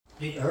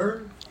The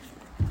Earl?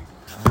 I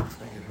don't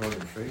think it hurt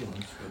her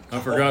feelings.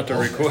 I forgot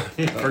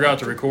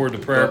to record the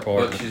prayer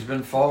part. But she's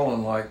been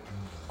falling like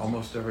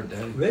almost every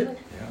day. Really?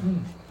 Yeah.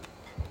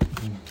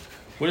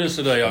 What is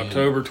today?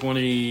 October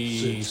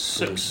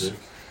 26th,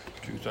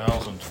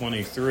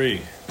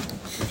 2023.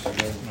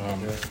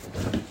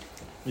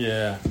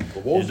 Yeah,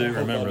 you do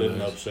remember that. Didn't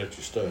this. upset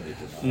your study, did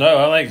I?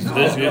 No, I think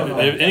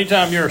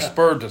anytime you're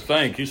spurred to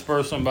think, you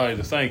spur somebody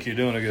to think, you're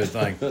doing a good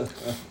thing.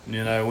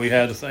 We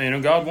had to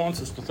think. God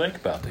wants us to think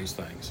about these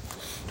things.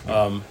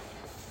 The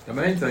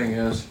main thing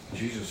is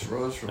Jesus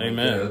rose from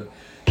Amen. the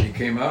dead. He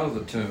came out of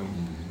the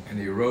tomb and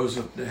he rose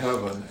up to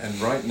heaven. And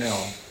right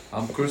now,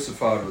 I'm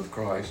crucified with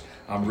Christ.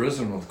 I'm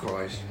risen with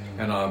Christ,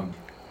 and I'm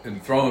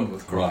enthroned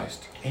with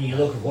Christ. And you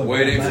look at what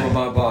waiting for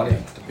my body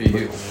to be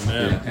healed.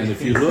 Amen. And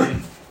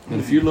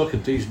if you look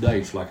at these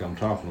dates like I'm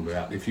talking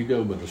about, if you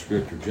go by the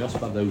scripture just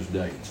by those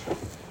dates,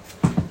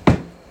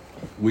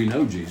 we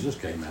know Jesus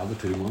came out of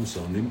the tomb on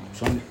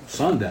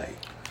Sunday,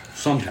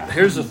 sometime.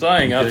 Here's the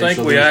thing. I think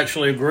we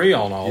actually agree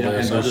on all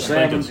this. And I just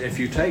think it's, if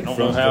you take don't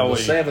from know how the we-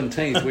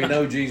 17th, we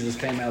know Jesus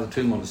came out of the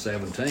tomb on the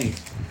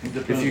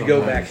 17th. If you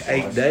go back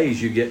 8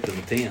 days, you get to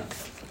the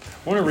 10th.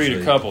 I want to read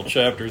a couple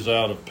chapters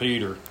out of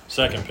Peter,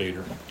 2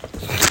 Peter.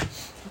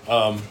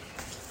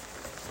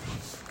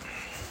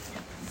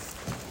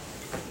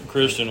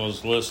 Christian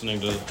was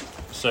listening to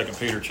 2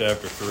 Peter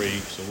chapter 3,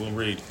 so we'll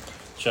read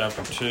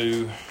chapter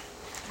 2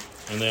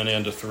 and then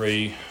into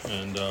 3,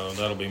 and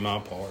that'll be my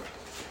part.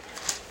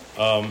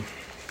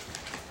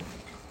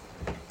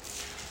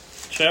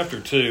 Chapter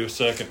 2,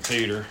 2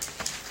 Peter.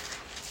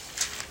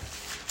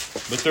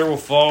 But there were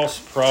false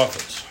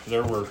prophets.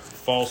 There were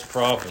false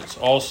prophets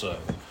also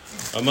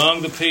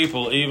among the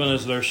people, even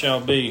as there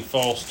shall be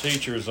false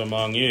teachers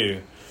among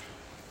you,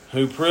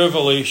 who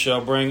privily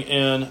shall bring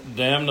in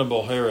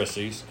damnable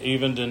heresies,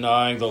 even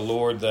denying the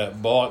Lord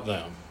that bought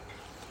them,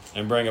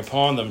 and bring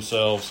upon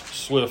themselves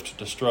swift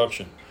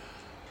destruction.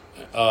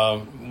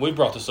 We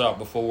brought this out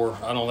before.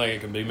 I don't think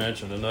it can be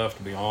mentioned enough,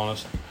 to be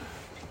honest.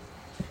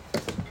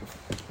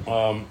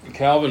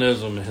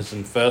 Calvinism has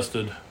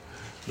infested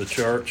the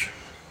church,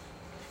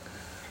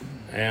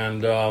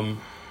 and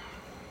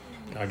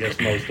I guess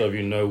most of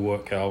you know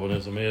what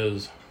Calvinism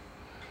is.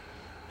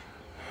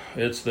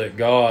 It's that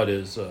God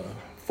is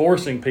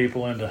forcing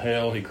people into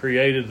hell. He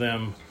created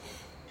them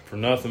for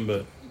nothing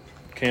but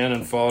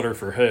cannon fodder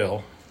for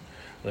hell.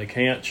 They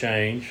can't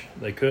change.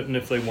 They couldn't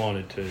if they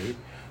wanted to.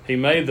 He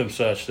made them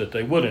such that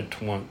they wouldn't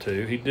want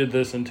to. He did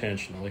this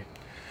intentionally.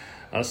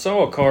 I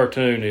saw a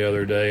cartoon the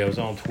other day. I was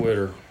on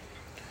Twitter.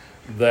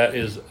 That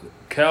is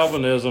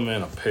Calvinism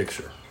in a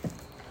picture.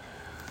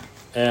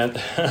 And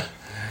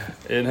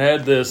it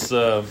had this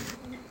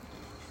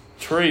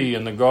tree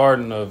in the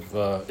Garden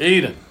of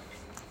Eden.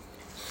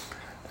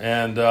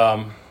 And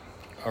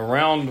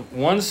around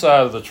one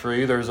side of the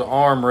tree, there's an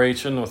arm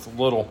reaching with a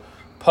little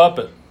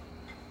puppet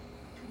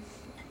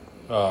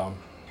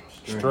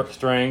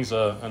strings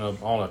on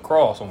a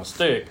cross, on a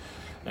stick.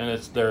 And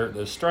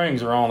the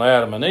strings are on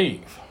Adam and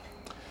Eve.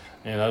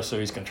 So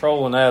he's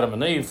controlling Adam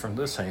and Eve from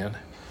this hand.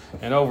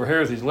 And over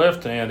here with his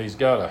left hand, he's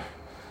got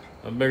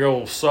a big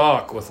old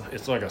sock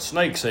it's like a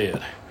snake's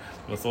head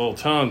with a little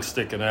tongue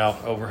sticking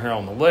out over here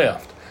on the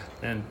left.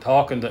 And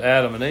talking to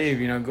Adam and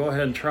Eve, go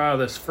ahead and try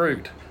this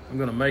fruit. I'm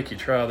going to make you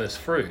try this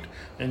fruit.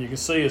 And you can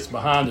see it's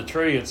behind the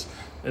tree. It's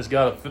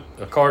got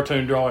a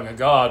cartoon drawing of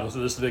God with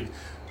this big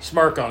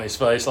smirk on his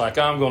face, like,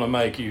 I'm going to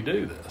make you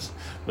do this.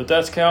 But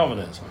that's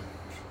Calvinism.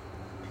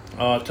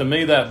 To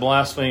me, that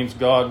blasphemes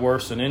God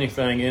worse than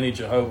anything any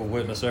Jehovah's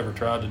Witness ever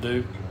tried to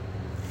do.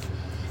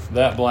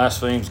 That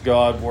blasphemes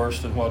God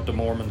worse than what the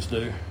Mormons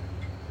do.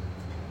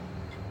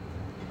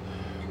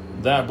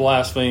 That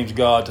blasphemes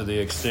God to the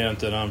extent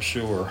that I'm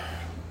sure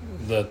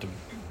that the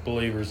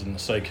believers in the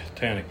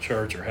Satanic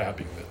Church are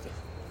happy with it.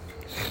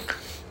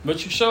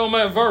 But you show them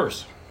that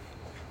verse,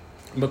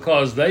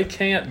 because they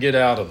can't get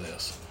out of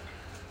this.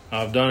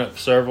 I've done it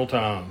several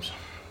times.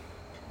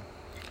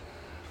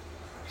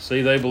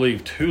 See, they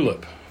believe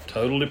tulip,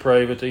 total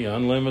depravity,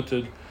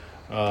 unlimited,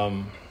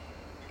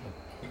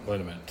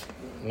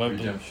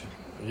 Redemption.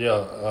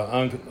 L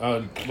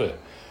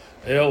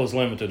is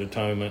limited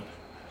atonement.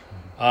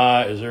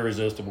 I is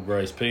irresistible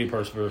grace. P,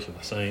 perseverance of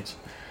the saints.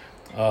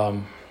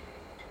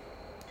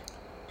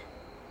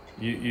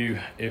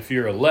 If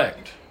you're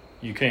elect,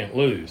 you can't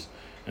lose.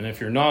 And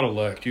if you're not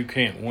elect, you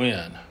can't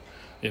win.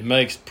 It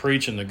makes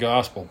preaching the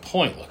gospel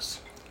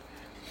pointless.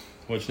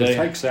 It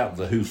takes out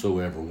the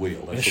whosoever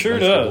will. It sure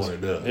does. What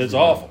it does. It's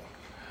awful.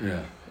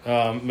 Yeah.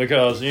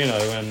 Because,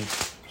 in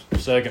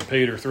 2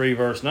 Peter 3,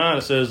 verse 9,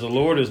 it says, the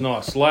Lord is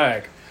not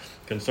slack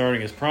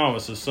concerning his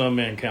promises, some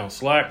men count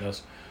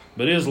slackness,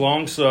 but is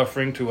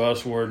long-suffering to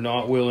us, word,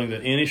 not willing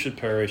that any should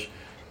perish,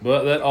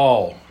 but that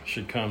all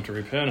should come to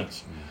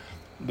repentance.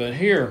 But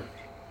here,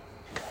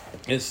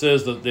 it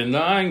says that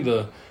denying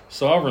the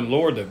sovereign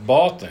Lord that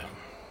bought them,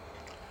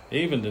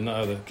 even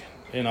deny the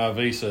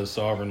NIV says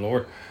sovereign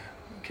Lord,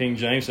 King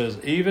James says,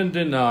 even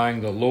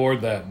denying the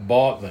Lord that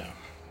bought them,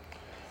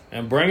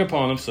 and bring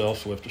upon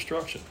themselves swift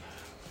destruction.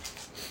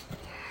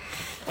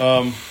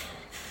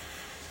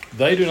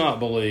 They do not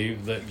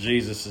believe that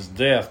Jesus'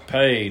 death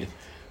paid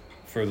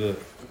for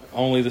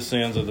only the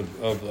sins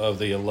of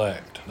the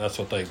elect. That's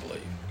what they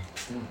believe.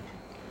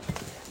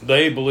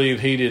 They believe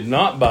he did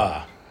not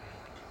buy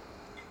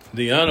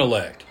the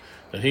unelect,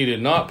 that he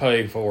did not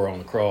pay for on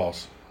the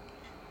cross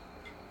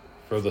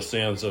for the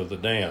sins of the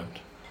damned.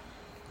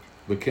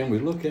 But can we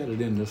look at it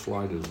in this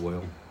light as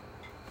well?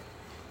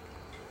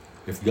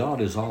 If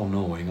God is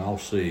all-knowing,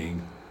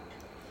 all-seeing,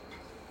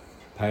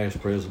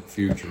 past, present,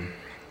 future,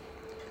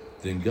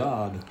 then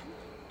God,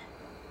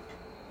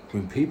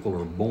 when people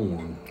are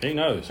born, He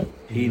knows.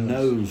 He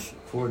knows.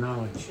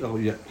 Foreknowledge. Oh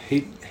yeah,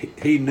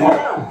 he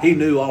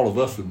knew all of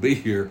us would be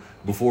here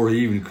before He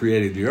even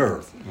created the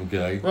earth.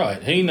 Okay,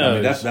 Right. He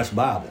knows. I mean, that's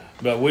Bible.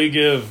 But He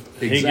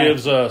Exactly.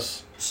 gives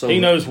us. So He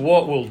knows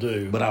what we'll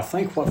do. But I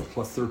think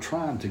what they're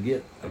trying to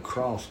get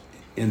across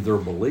in their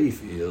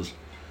belief is,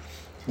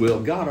 well,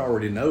 God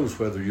already knows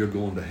whether you're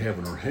going to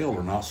heaven or hell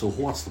or not. So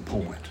what's the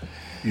point?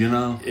 You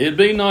know, It'd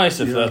be nice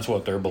if Yeah. that's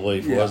what their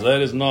belief Yeah. was.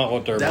 That is not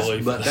what their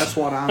belief but is. that's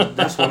what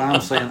I'm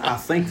saying. I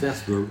think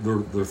that's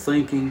their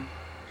thinking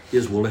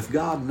is, well, if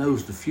God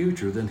knows the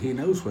future, then He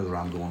knows whether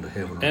I'm going to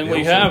heaven or And hell.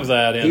 we So have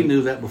that in. He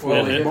knew that before Well,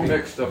 I was it born.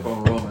 mixed up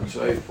on Romans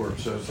 8 where it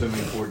says, whom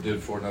He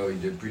did foreknow, He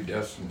did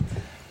predestine.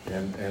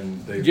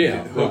 And they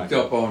Yeah, hooked right.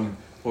 up on,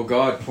 well,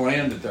 God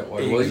planned it that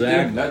way. Well, He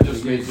Exactly. didn't. That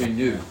just means He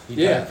knew.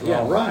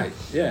 Right.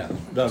 Yeah.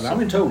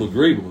 I'm in total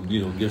agreement,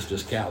 against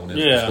this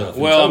Calvinism Yeah. stuff.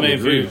 Well, I In mean, total if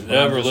agreement, you've but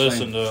I'm ever just saying-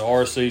 listened to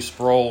R.C.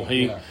 Sproul,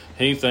 Yeah.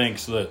 he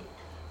thinks that,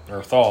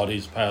 or thought,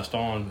 he's passed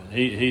on.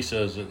 He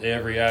says that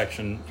every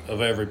action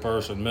of every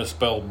person,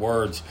 misspelled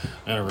words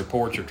in a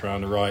report you're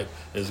trying to write,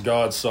 is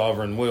God's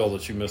sovereign will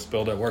that you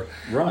misspelled that word.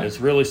 Right.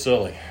 It's really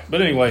silly.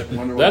 But anyway,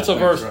 Wonder what that's he a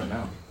thinks verse. right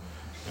now.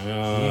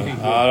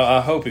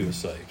 I hope he was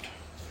saved.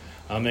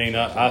 I mean,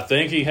 I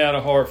think he had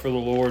a heart for the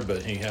Lord,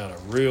 but he had a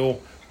real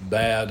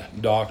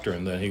bad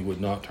doctrine that he would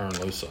not turn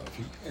loose of.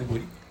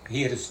 And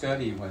he had a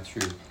study he went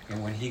through,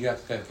 and when he got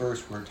to that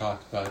verse where it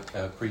talked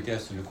about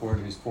predestined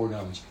according to his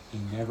foreknowledge, he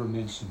never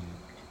mentioned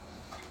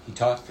it. He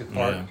talked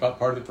about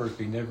part of the verse,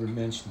 but he never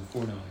mentioned the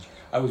foreknowledge.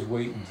 I was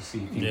waiting to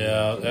see if he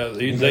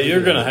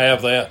You're going to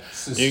have that.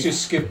 So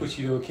just skip what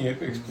you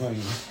can't explain.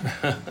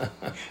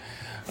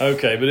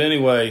 Okay, but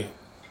anyway,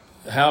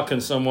 how can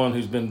someone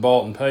who's been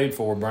bought and paid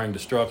for bring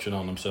destruction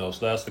on themselves?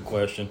 That's the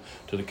question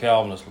to the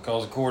Calvinists,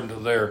 because according to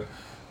their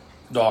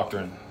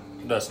doctrine,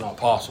 that's not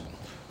possible,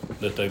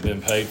 that they've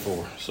been paid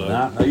for. So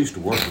I used to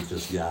work with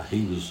this guy.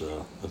 He was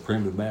a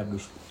primitive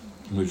Baptist,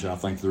 which I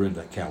think they're into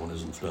that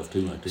Calvinism stuff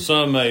too. Like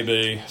some may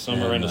be,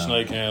 some are And, into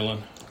snake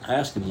handling. I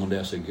asked him one day,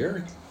 I said,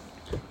 Gary,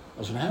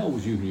 I said, how old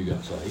was you when you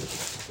got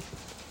saved?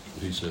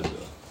 He said,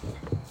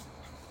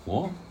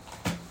 what?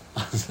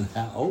 I said,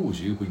 how old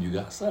was you when you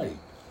got saved?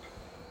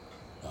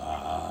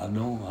 I don't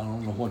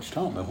know what you're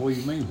talking about. What do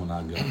you mean when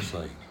I got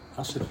saved?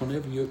 I said,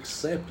 whenever you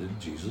accepted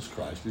Jesus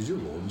Christ as your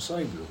Lord and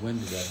Savior. When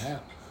did that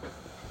happen?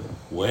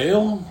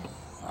 Well,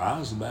 I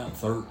was about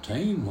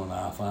 13 when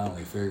I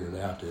finally figured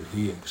out that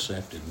He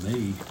accepted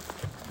me.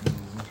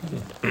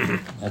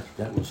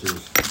 That was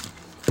his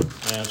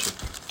Answer.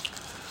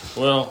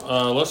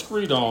 Well, let's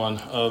read on.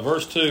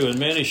 Verse 2, and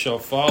many shall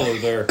follow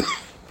their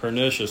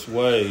pernicious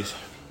ways,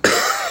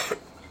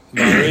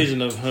 by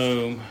reason of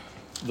whom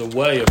the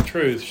way of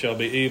truth shall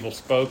be evil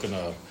spoken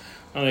of.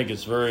 I think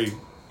it's very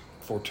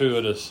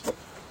fortuitous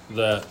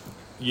that,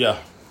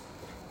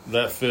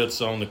 that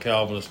fits on the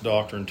Calvinist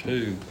doctrine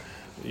too.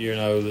 That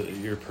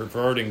you're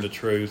perverting the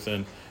truth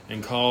and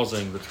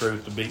causing the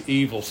truth to be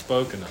evil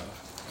spoken of.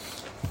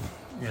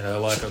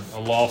 Like a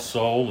lost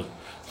soul.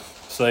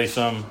 Say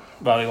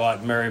somebody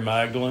like Mary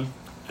Magdalene,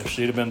 if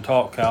she'd have been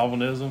taught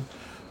Calvinism,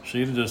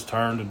 she'd have just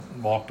turned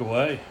and walked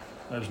away.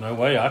 There's no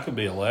way I could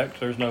be elect.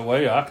 There's no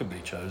way I could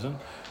be chosen.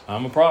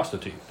 I'm a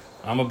prostitute.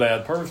 I'm a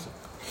bad person.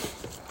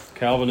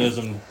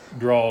 Calvinism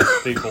draws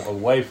people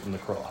away from the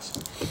cross.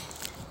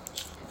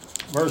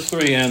 Verse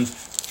 3, and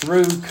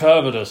through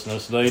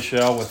covetousness they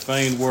shall with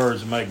feigned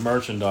words make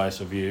merchandise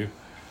of you,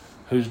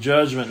 whose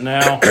judgment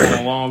now of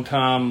a long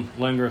time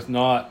lingereth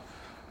not,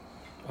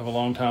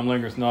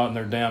 and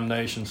their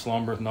damnation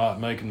slumbereth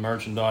not, making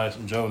merchandise.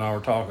 And Joe and I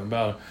were talking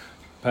about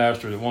a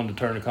pastor that wanted to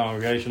turn the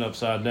congregation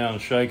upside down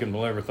and shake them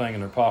until everything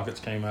in their pockets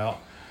came out.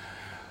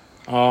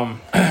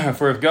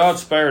 For if God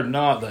spared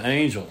not the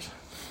angels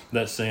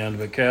that sinned,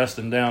 but cast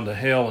them down to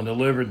hell and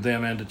delivered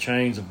them into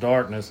chains of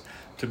darkness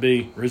to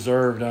be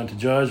reserved unto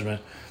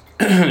judgment,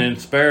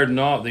 and spared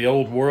not the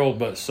old world,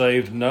 but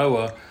saved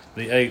Noah,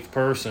 the eighth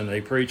person,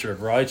 a preacher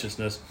of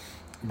righteousness,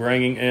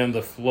 bringing in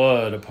the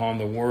flood upon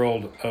the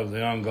world of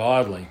the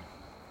ungodly,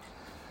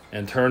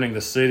 and turning the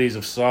cities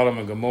of Sodom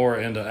and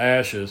Gomorrah into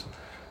ashes,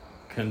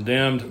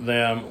 condemned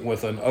them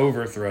with an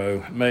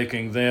overthrow,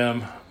 making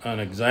them an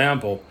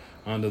example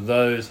unto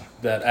those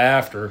that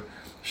after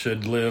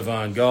should live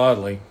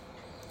ungodly,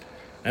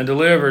 and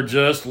delivered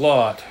just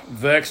Lot,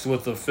 vexed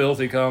with the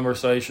filthy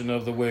conversation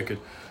of the wicked.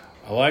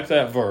 I like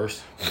that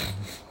verse.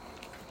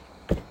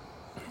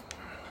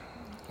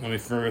 Let me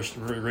first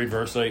read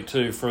verse 8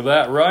 too. For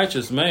that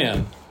righteous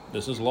man,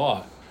 this is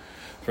Lot,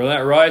 For that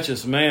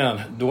righteous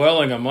man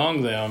dwelling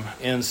among them,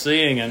 in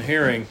seeing and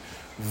hearing,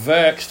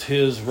 vexed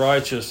his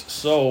righteous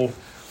soul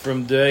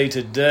from day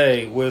to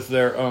day with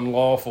their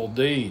unlawful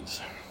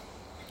deeds.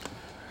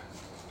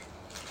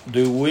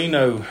 Do we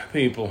know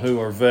people who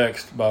are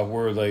vexed by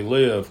where they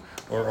live,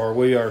 or are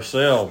we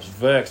ourselves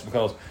vexed?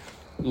 Because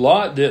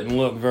Lot didn't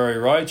look very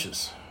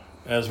righteous,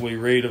 as we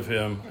read of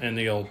him in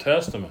the Old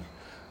Testament.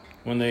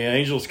 When the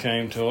angels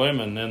came to him,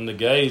 and then the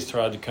gays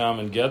tried to come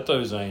and get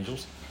those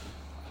angels,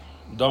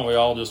 don't we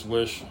all just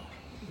wish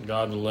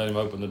God would let him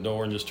open the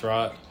door and just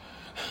try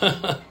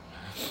it?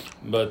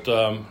 But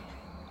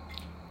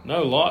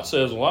no, Lot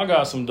says, well, I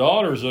got some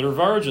daughters that are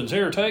virgins.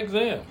 Here, take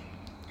them.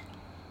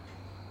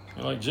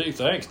 You're like, gee,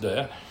 thanks,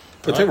 Dad.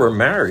 But they were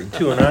married,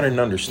 too, and I didn't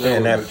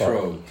understand that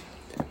betrothed.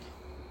 part.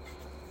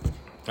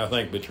 I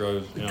think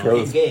betrothed.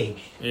 Betrothed. Engaged.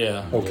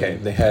 Yeah. Okay,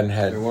 they hadn't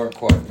had... They weren't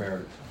quite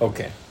married.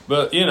 Okay.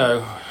 But, you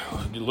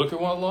look at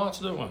what Lot's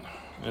doing.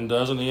 And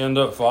doesn't he end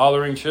up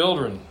fathering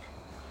children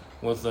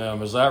with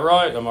them? Is that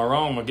right? Am I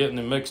wrong? Am I getting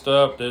him mixed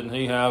up? Didn't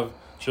he have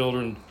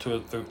children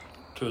to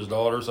his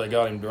daughters? They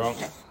got him drunk.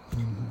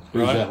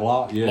 Who's Right? that,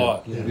 Lot? Yeah.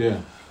 Lot. Yeah.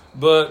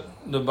 But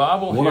the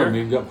Bible One here... of them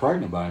even got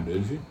pregnant by him,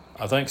 didn't she?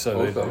 I think so.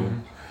 Both of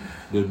them.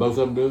 Did both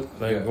of them do it?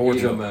 They Yeah, bore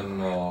Edom children.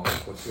 and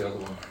what's the other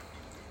one?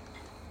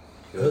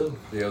 Who?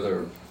 The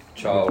other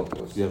child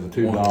was Yeah, the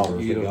two one was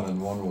daughters they Edom got.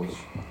 and one was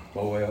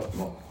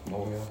Moab.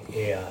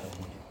 Yeah.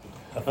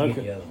 I forget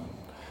Okay. the other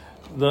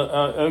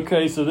one.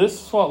 Okay, so this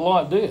is what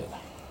Lot did.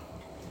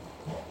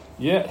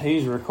 Yet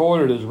he's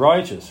recorded as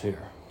righteous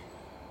here.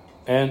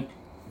 And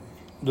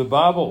the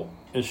Bible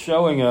is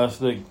showing us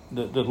that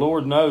the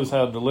Lord knows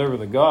how to deliver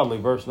the godly,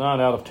 verse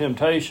 9, out of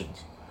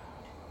temptations,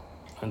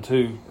 and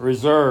to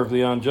reserve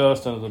the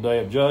unjust unto the day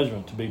of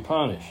judgment, to be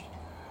punished.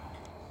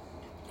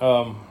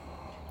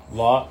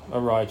 Lot, a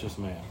righteous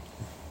man.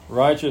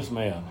 Righteous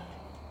man,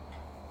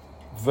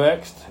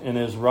 vexed in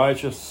his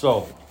righteous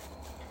soul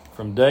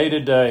from day to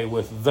day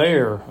with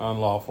their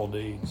unlawful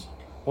deeds,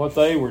 what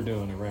they were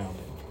doing around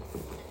him.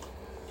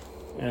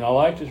 And I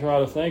like to try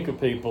to think of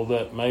people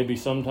that maybe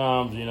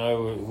sometimes,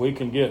 we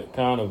can get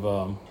kind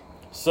of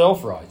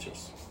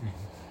self-righteous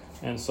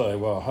and say,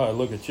 well, hey,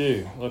 look at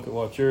you. Look at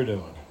what you're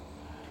doing.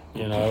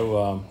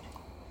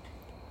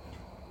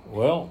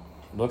 Well,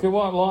 look at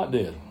what Lot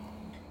did.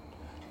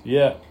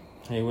 Yet,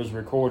 he was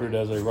recorded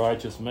as a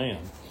righteous man.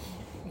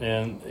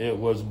 And it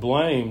was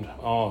blamed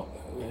on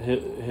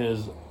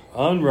his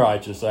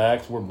unrighteous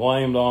acts were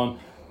blamed on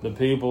the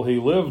people he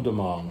lived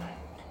among.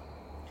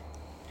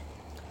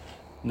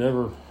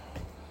 Never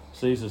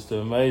ceases to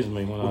amaze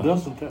me when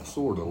Doesn't that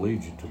sort of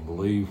lead you to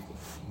believe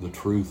the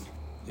truth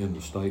in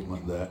the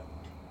statement that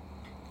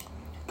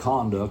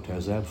conduct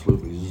has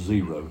absolutely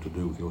zero to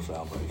do with your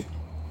salvation?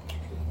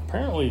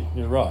 Apparently,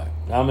 you're right.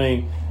 I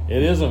mean,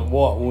 it isn't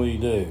what we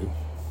do.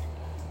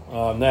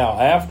 Now,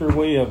 after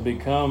we have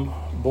become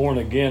born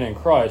again in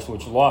Christ,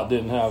 which Lot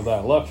didn't have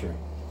that luxury,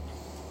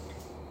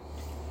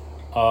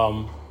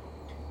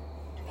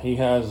 he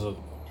has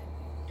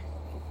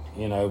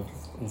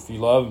if you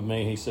love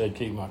me, he said,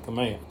 keep my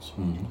commands.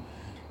 Mm-hmm.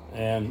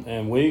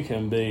 And we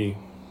can be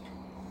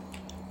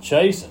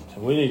chastened.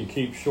 We need to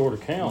keep short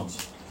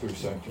accounts.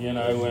 In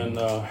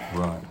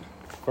Right.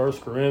 1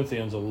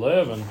 Corinthians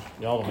 11,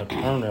 y'all don't have to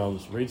turn there, I'll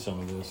just read some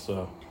of this.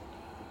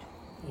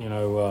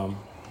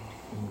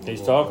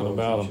 He's talking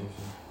about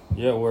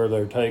them, where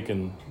they're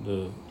taking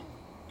the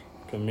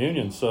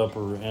communion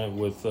supper and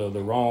with the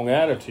wrong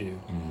attitude.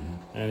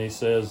 Mm-hmm. And he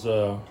says,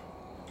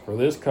 for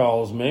this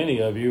cause many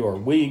of you are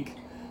weak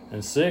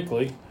and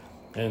sickly,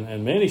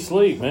 and many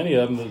sleep. Many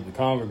of them, the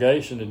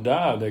congregation had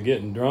died. They're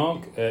getting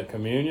drunk at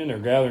communion. They're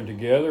gathering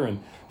together,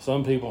 and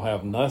some people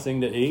have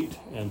nothing to eat,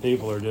 and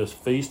people are just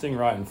feasting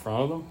right in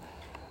front of them.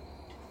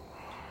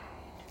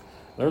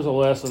 There's a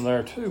lesson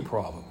there too,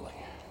 probably.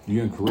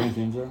 You in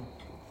Corinthians there?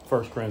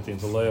 1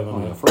 Corinthians 11. Oh,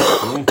 yeah,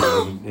 1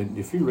 Corinthians, and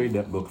if you read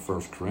that book of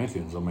 1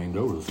 Corinthians, I mean,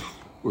 there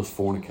was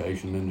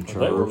fornication in the church.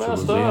 They were There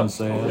was messed up.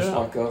 incest, Just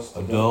like us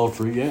today.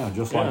 adultery,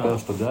 just like Yeah.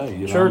 us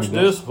today. Church I mean,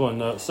 that's-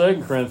 discipline.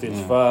 2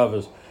 Corinthians 5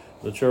 is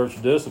the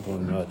church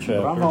discipline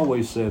chapter. But I've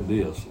always said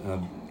this,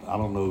 and I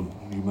don't know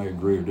if you may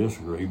agree or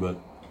disagree, but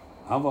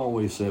I've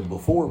always said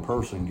before a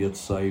person gets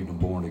saved and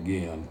born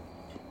again,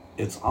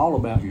 it's all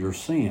about your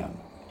sin.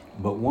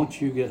 But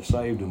once you get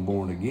saved and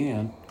born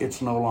again,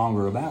 it's no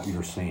longer about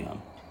your sin.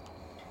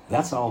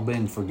 That's all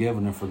been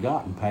forgiven and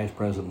forgotten, past,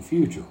 present, and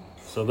future.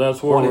 So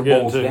that's where What we're it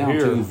getting boils to down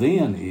here. to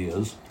then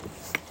is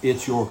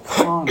it's your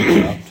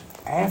conduct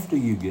after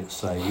you get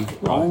saved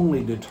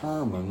only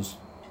determines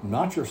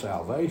not your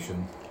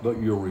salvation,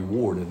 but your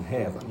reward in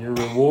heaven. Your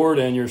reward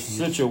and your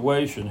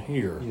situation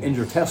here. And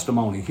your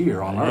testimony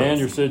here on earth. And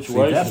your See,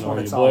 situation, that's are what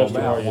you it's all blessed or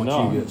about. are you Once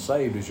not? you get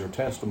saved is your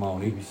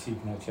testimony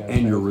Receiving that child.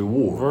 and your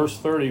reward. Verse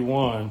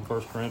 31,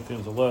 1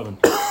 Corinthians 11.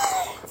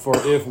 For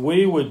if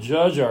we would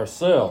judge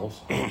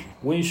ourselves,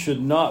 we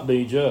should not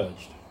be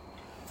judged.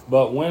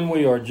 But when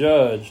we are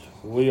judged,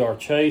 we are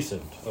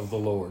chastened of the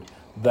Lord,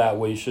 that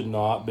we should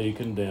not be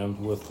condemned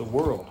with the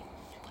world.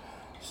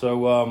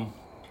 So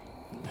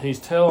he's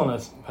telling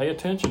us, pay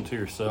attention to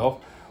yourself.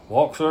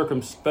 walk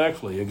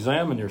circumspectly,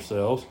 examine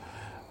yourselves.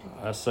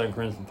 That's 2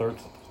 Corinthians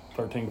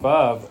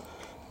 13:5.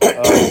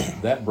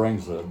 That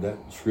brings that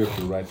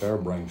scripture right there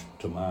brings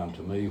to mind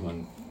to me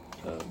when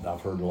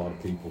I've heard a lot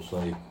of people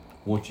say,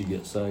 once you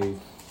get saved,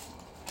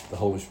 the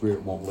Holy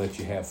Spirit won't let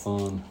you have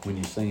fun when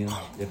you sin.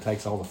 It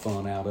takes all the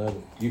fun out of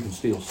it. You can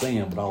still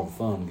sin, but all the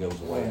fun goes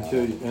away.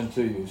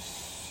 Until you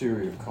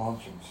sear your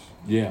conscience.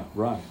 Yeah,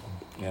 right.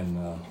 And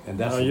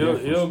that's the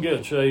you'll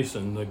get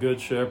chasing. The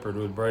good shepherd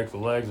would break the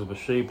legs of a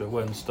sheep that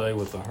wouldn't stay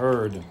with the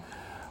herd.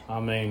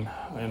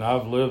 And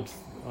I've lived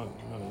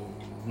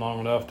long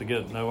enough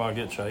to know I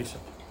get chasing.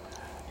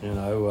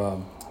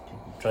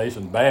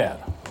 Chasing bad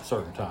at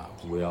certain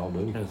times. We all do.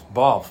 And it's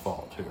Bob's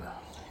fault here.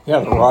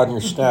 Yeah, the rod and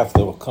your staff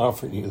that will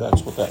comfort you.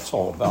 That's what that's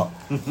all about.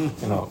 I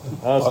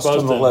was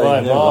supposed to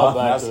invite Bob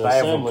back to the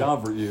assembly,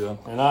 comfort you.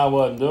 and I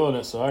wasn't doing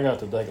it, so I got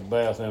to take a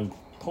bath in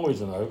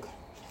Poison Oak,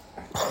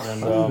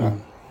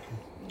 and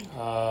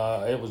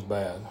it was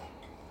bad.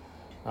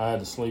 I had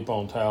to sleep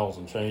on towels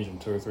and change them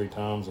 2 or 3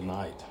 times a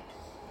night.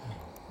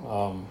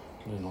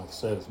 And like I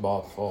said, it's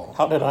Bob's fault.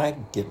 How did I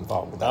get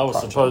involved with that? I was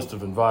project? supposed to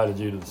have invited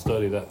you to the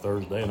study that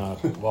Thursday, and I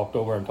walked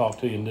over and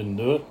talked to you and didn't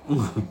do it.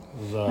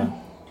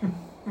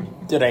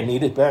 Did I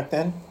need it back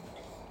then?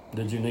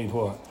 Did you need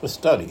what? The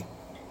study.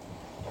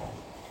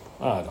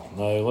 I don't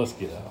know. Let's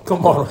get out.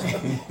 Come on.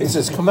 It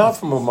says, come out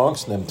from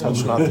amongst them,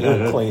 touch not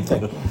the unclean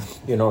thing.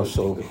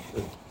 So...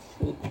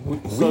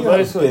 So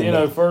basically,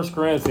 1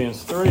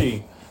 Corinthians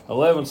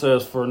 3:11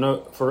 says,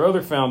 For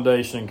other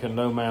foundation can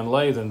no man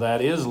lay than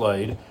that is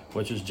laid,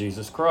 which is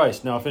Jesus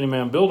Christ. Now if any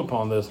man build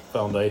upon this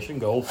foundation,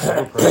 gold,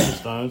 silver, precious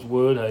stones,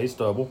 wood, hay,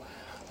 stubble,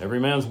 every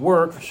man's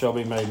work shall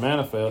be made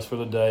manifest, for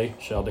the day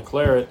shall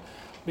declare it,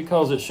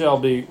 because it shall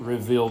be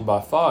revealed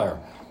by fire.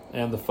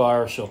 And the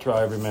fire shall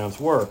try every man's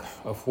work,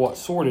 of what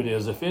sort it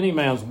is. If any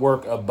man's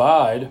work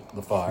abide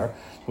the fire,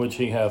 which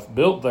he hath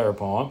built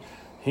thereupon,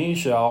 he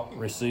shall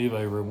receive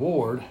a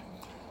reward.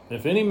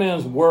 If any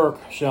man's work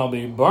shall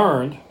be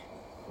burned,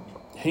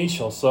 he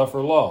shall suffer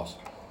loss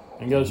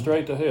and go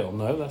straight to hell.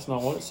 No, that's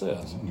not what it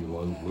says. You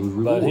lose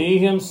reward. But he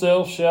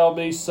himself shall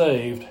be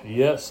saved,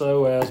 yet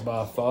so as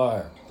by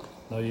fire.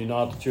 Know ye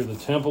not that you're the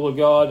temple of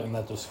God, and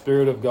that the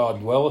Spirit of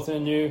God dwelleth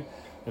in you?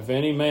 If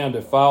any man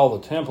defile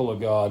the temple of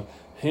God,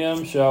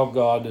 him shall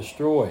God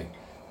destroy.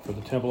 For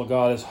the temple of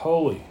God is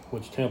holy,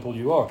 which temple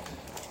you are.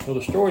 He'll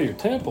destroy your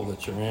temple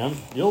that you're in.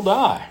 You'll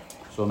die.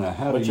 So now,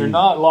 But you're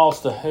not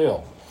lost to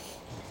hell.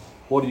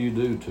 What do you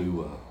do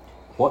to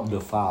what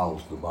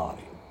defiles the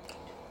body?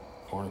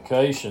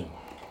 Fornication.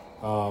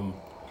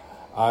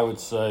 I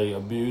would say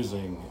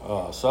abusing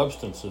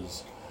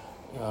substances.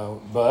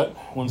 But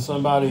when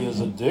somebody is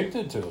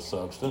addicted to a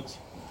substance,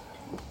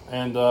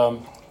 and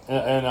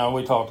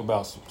we talked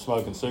about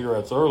smoking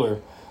cigarettes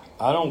earlier,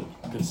 I don't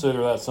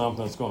consider that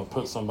something that's going to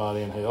put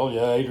somebody in hell.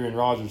 Yeah, Adrian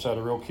Rogers had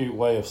a real cute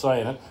way of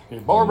saying it.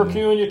 You're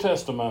barbecuing your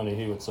testimony,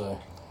 he would say.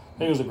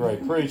 He was a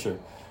great preacher.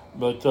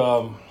 But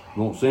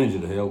Won't send you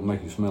to hell,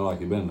 make you smell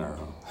like you've been there,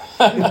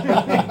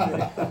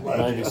 huh?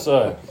 maybe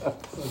so.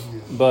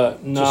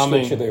 But no, Just I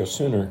mean, get you there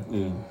sooner.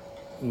 Yeah.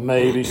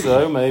 maybe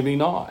so, maybe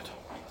not.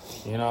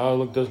 I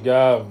looked at this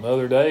guy the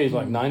other day. He's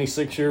like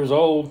 96 years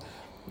old,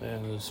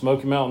 and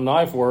Smoky Mountain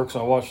Knife Works.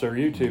 I watched their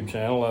YouTube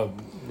channel. Well,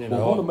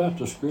 what about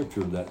the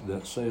scripture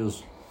that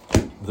says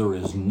there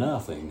is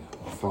nothing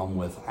from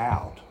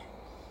without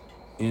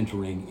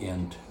entering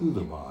into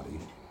the body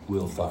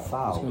will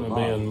defile the It's going to be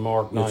body? in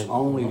Mark 9. It's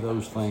only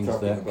those things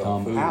Talking that about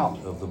come food. out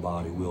of the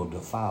body will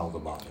defile the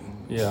body.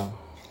 Yeah,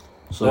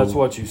 So that's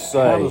what you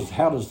say.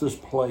 How does this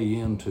play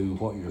into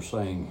what you're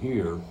saying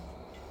here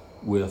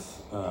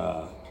with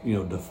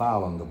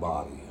defiling the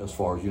body, as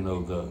far as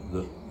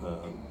the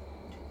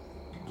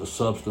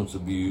substance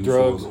abuse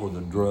Drugs. or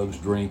the drugs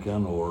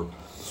drinking or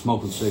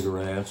smoking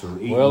cigarettes or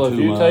eating Well, if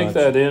too you much? take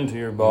that into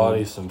your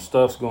body, some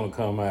stuff's going to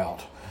come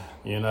out.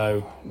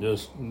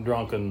 Just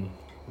drunken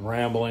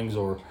ramblings,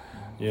 or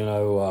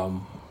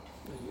and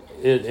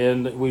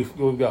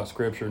we've got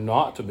scripture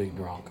not to be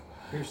drunk.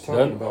 He was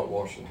talking about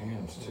washing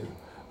hands too.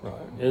 Right.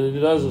 It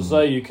doesn't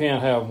say you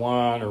can't have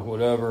wine or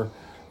whatever.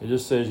 It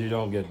just says you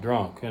don't get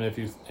drunk. And if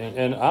you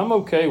and I'm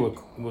okay with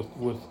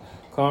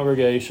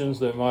congregations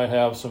that might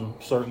have some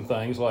certain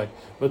things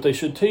but they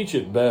should teach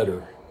it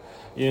better.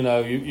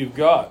 You've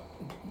got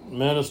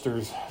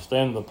ministers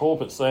standing in the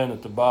pulpit saying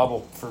that the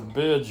Bible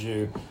forbids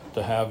you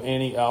to have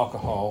any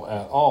alcohol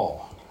at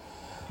all.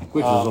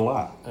 Which is a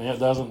lie. And it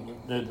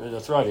doesn't.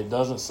 That's right. It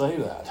doesn't say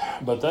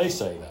that, but they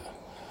say that.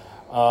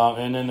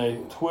 And then they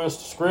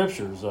twist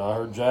scriptures. I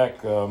heard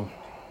Jack.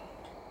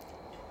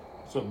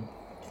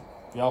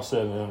 Y'all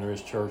said it under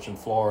his church in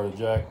Florida.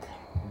 Jack,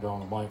 I'm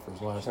drawing a blank for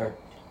his last name.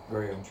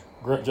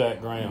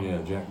 Jack Graham.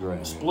 Yeah, Jack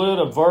Graham. Split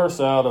a verse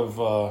out of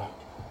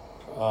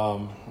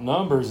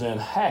Numbers in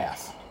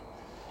half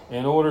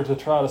in order to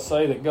try to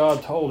say that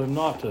God told him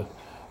not to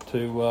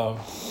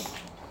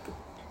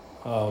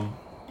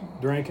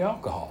drink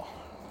alcohol.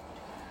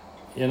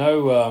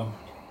 Well,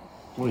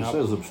 he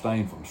says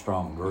abstain from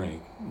strong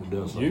drink. It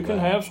does say You can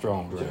that. have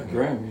strong drink. Jack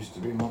Graham used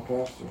to be my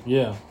pastor.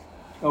 Yeah.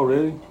 Oh,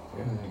 really?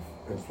 Yeah.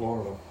 in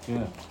Florida,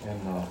 Yeah.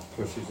 and of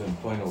course he's in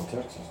Plano,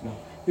 Texas now.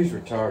 He's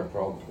retired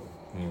probably.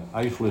 Yeah.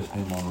 I used to listen to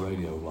him on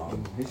radio a lot.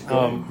 He's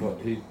great, but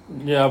he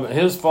but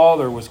his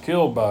father was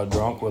killed by a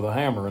drunk with a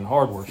hammer in a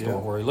hardware store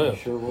where he lived.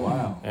 sure was.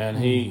 Wow. And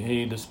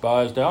he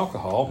despised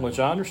alcohol, which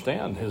I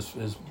understand his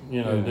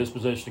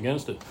disposition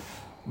against it.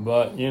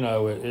 But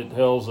it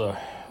tells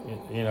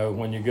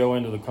when you go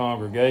into the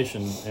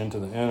congregation, into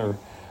the inner,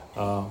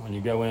 when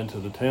you go into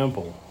the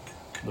temple,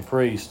 the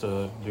priest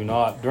do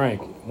not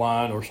drink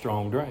wine or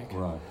strong drink.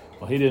 Right.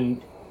 Well, he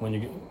didn't.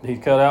 He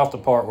cut out the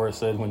part where it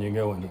said when you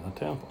go into the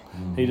temple.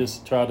 Mm-hmm. He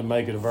just tried to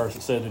make it a verse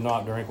that said do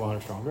not drink wine or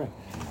strong drink.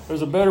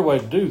 There's a better way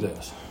to do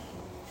this.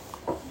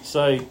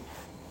 Say,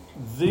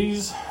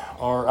 these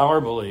are our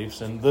beliefs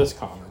in this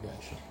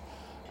congregation.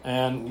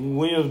 And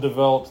we have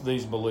developed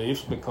these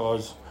beliefs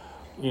because,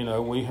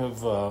 we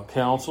have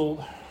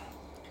counseled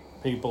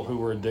people who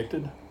were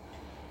addicted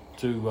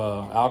to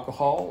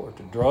alcohol or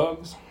to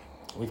drugs.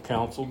 We've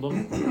counseled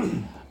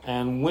them.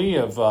 And we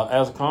have,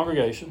 as a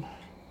congregation,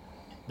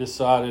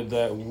 decided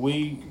that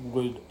we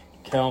would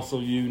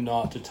counsel you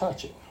not to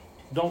touch it.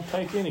 Don't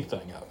take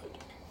anything of it.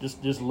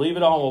 Just leave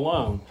it all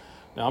alone.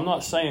 Now, I'm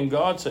not saying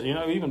God said,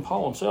 even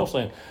Paul himself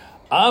saying,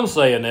 I'm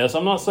saying this.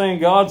 I'm not saying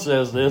God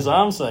says this.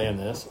 I'm saying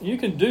this. You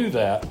can do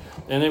that,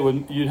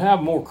 and you'd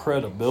have more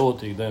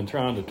credibility than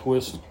trying to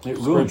twist. It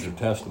ruins your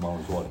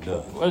testimony is what it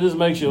does. Well, it just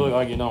makes you look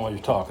like you know what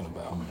you're talking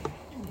about.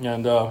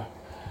 And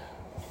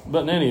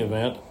but in any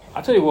event,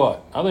 I tell you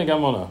what, I think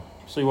I'm gonna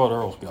see what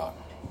Earl's got.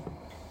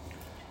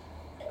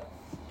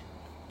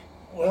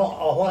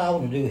 Well, what I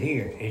want to do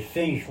here is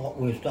finish what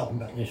we was talking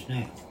about just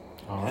now.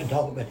 All right. And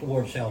talk about the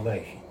word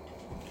salvation.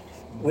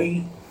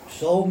 We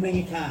so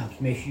many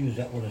times misuse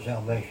that word of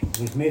salvation.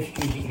 We've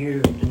misused it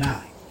here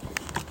tonight.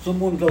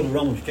 Someone go to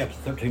Romans chapter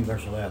 13,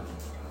 verse 11.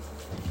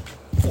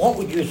 What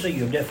would you say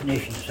your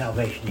definition of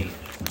salvation is?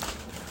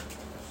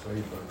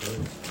 Saved by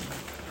grace.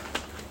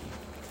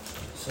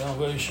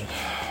 Salvation.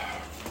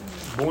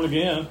 Born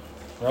again,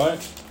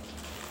 right?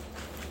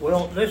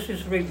 Well, let's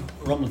just read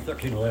Romans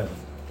 13, 11.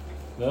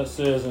 That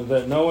says, and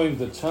that knowing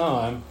the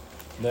time,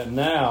 that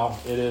now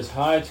it is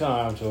high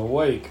time to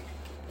awake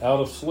out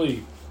of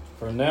sleep,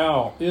 for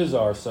now is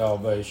our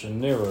salvation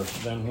nearer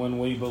than when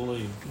we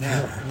believe.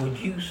 Now, would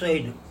you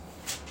say that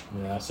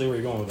Yeah, I see where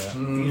you're going with that.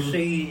 you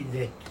see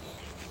that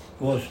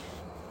was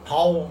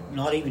Paul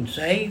not even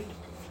saved?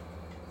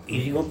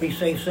 Is he going to be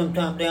saved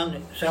sometime down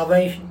the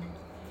salvation?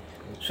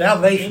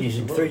 Salvation is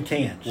in 3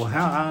 tenths. Well,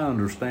 how I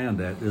understand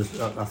that is,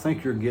 I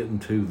think you're getting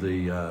to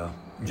the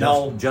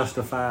No.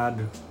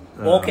 justified.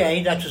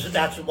 Okay,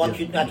 that's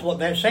what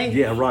they're saying.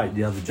 Yeah, right.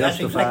 Yeah, the That's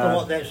justified. exactly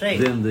what they're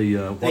saying. Then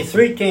the There's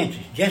 3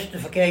 tenses: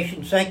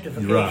 justification,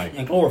 sanctification, Right.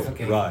 and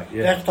glorification. Right,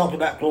 yeah. That's talking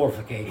about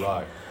glorification.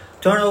 Right.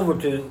 Turn over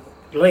to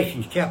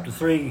Galatians chapter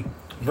 3,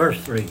 verse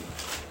 3.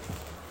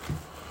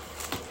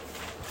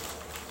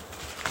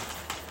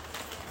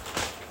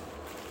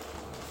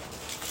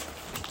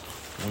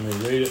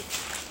 Let me read it.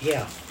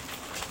 Yeah.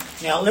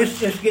 Now let's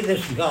just get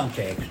this in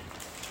context.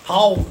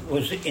 Paul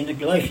was in the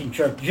Galatian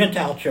church,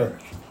 Gentile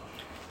church,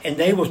 and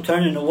they was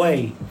turning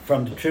away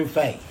from the true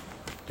faith.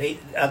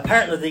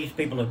 Apparently these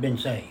people have been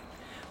saved,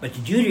 but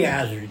the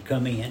Judaizers had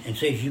come in and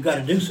says you got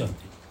to do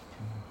something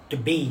to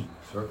be.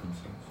 Circumcised.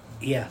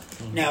 Yeah.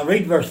 Now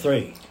read verse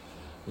 3.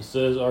 It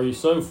says, are you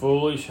so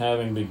foolish,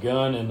 having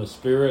begun in the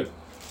Spirit,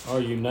 are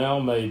you now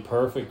made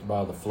perfect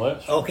by the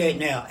flesh? Okay.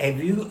 Now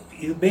have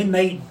you've been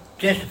made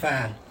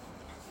justified?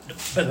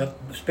 But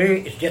the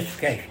Spirit is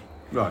justification.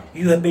 Right.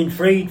 You have been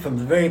freed from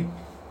the very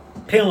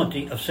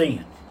penalty of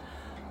sin.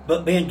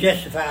 But being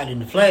justified in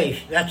the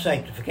flesh, that's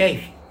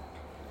sanctification.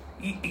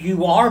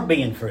 You are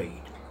being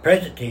freed.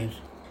 Present tense.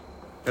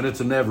 And it's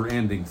a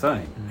never-ending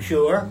thing.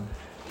 Sure.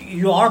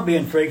 You are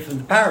being freed from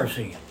the power of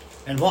sin.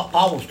 And what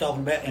Paul was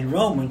talking about in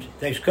Romans,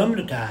 there's coming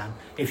a time,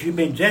 if you've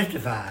been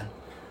justified,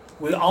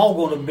 we're all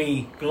going to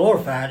be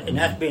glorified, and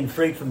that's being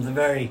freed from the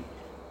very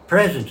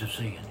presence of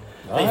sin.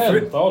 I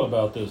hadn't thought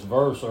about this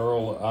verse,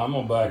 Earl. I'm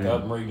going to back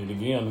up and read it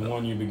again, the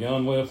one you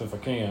begun with, if I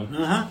can.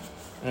 Uh-huh.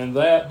 And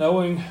that,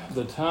 knowing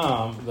the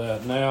time,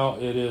 that now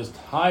it is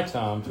high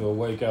time to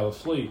awake out of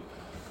sleep.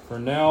 For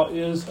now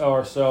is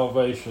our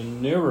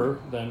salvation nearer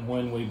than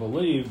when we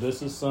believe.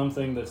 This is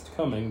something that's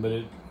coming, but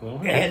it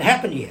will It hadn't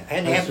happened yet. It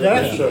hadn't happened to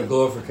us That's yet.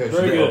 glorification.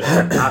 Very good.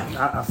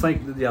 I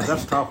think,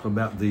 that's talking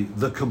about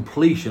the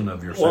completion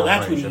of your Well, salvation.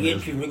 that's when you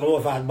get your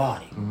glorified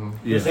body.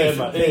 Yeah.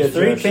 There's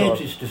 3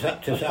 tenses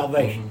to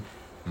salvation.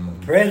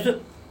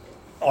 Present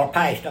or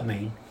past,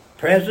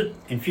 present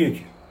and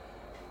future.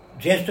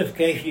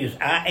 Justification is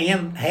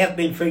have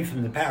been freed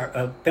from the power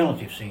of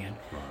penalty of sin.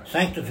 Right.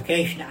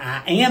 Sanctification,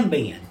 I am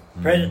being,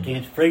 present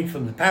tense, freed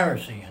from the power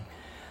of sin.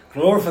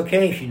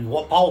 Glorification is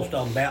what Paul's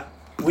talking about.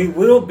 We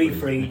will be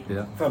freed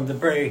from the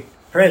very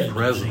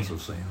presence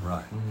of sin.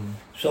 Right.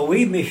 So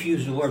we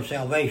misuse the word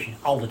salvation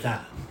all the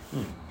time.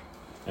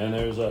 And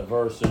there's that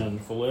verse in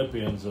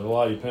Philippians that a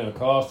lot of you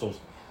Pentecostals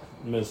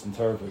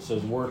misinterpret. It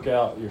says, work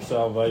out your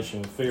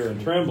salvation with fear and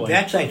trembling.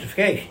 That's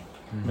sanctification.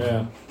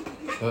 Yeah.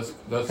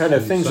 That's And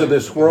if things of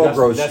this world That's-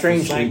 grow that's the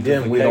strangely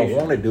dim, we don't sanctification.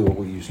 want to do what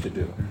we used to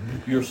do.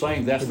 You're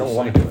saying that's We the don't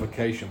want to do it.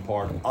 sanctification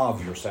part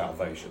of your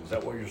salvation. Is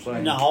that what you're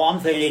saying? No, I'm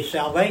saying it's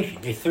salvation.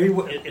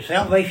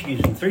 Salvation is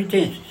in three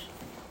tenses: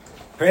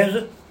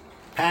 present,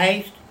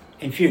 past,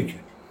 and future.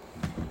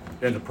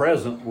 In the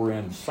present, we're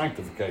in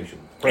sanctification.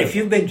 If Present.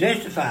 you've been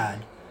justified,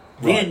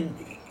 then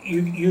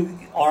you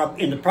are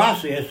in the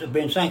process of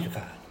being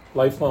sanctified.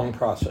 Lifelong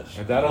process.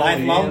 And that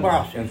Lifelong only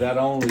process. ends, and that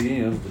only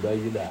ends the day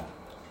you die.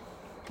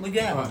 Well,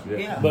 yeah, Right.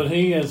 yeah. But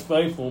he is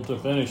faithful to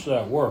finish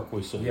that work,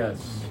 we see.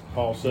 Yes.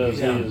 Paul says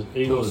Yeah.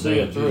 he Till will the see day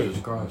it of through.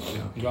 Jesus Christ,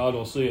 yeah. God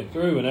will see it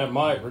through, and that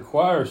might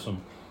require some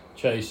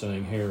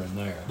chastening here and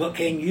there. But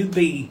can you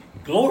be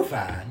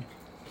glorified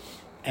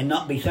and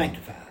not be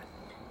sanctified?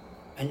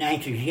 And the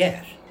answer is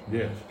yes.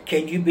 Yes.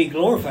 Can you be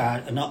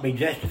glorified and not be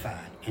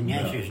justified? And the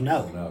answer is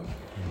no. No.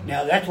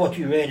 Now that's what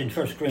you read in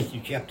 1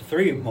 Corinthians chapter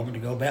 3 a moment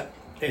ago about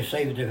they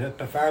say that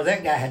the fire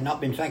that guy had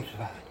not been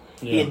sanctified.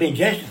 He Yeah. had been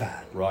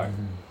justified, Right.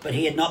 but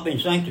he had not been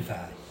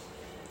sanctified.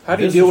 How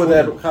do you This deal is with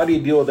where- that? How do you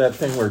deal with that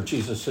thing where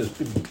Jesus says,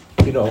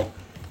 you know,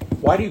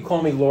 why do you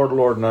call me Lord,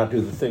 Lord, and not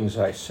do the things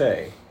I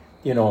say?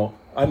 You know,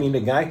 I mean, the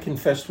guy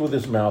confessed with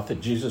his mouth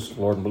that Jesus is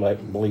Lord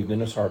and believed in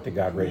his heart that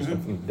God raised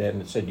him from the dead,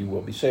 and it said you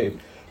will be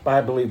saved. But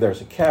I believe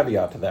there's a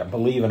caveat to that: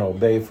 believe and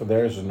obey, for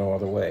there is no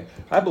other way.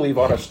 I believe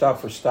ought to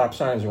stop for stop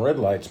signs and red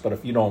lights, but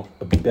if you don't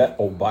obey that,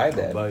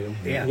 Obey 'em.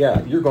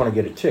 Yeah. you're going to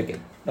get a ticket.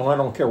 No, I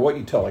don't care what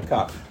you tell a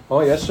cop. Oh,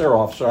 yes, sir,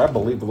 officer, I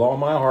believe with all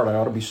my heart I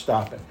ought to be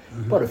stopping.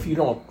 But if you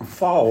don't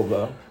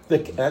follow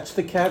that's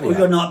the caveat. Well,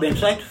 you're not being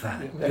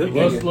sanctified. Let's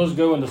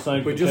go into We're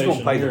sanctification just going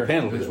to pay here. the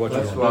penalties. What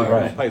you're That's going to do. right.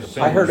 You're gonna pay the penalties.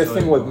 I heard a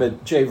thing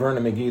with J.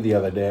 Vernon McGee the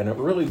other day, and it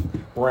really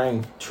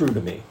rang true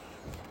to me.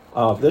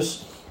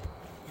 This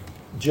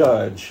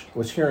judge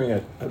was hearing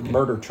a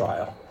murder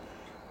trial,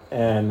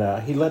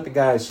 and he let the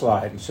guy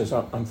slide. He says,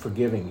 I'm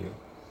forgiving you.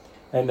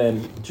 And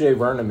then J.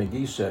 Vernon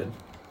McGee said,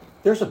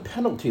 there's a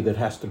penalty that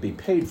has to be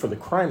paid for the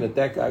crime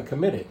that guy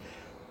committed.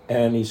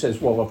 And he says,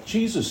 well, if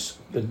Jesus,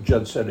 the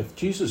judge said, if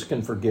Jesus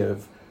can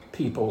forgive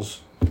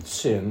people's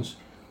sins,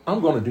 I'm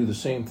going to do the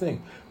same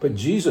thing. But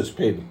Jesus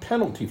paid the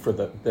penalty for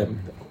the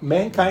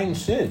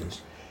mankind's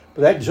sins.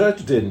 But that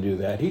judge didn't do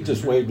that. He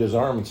just waved his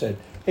arm and said,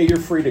 hey, you're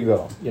free to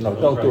go. You know,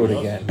 don't do it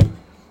again.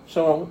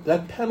 So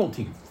that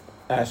penalty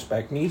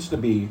aspect needs to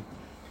be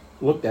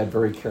looked at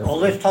very carefully. Well,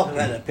 let's talk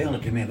about that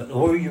penalty a minute. But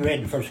where you read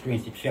in 1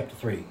 Corinthians chapter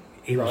 3,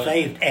 he was Right.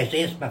 saved as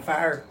is by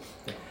fire.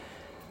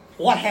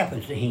 What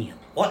happens to him?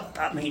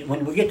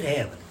 When we get to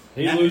heaven,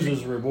 He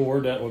loses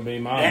reward. That would be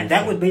my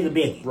that would be the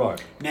biggie.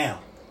 Right. Now,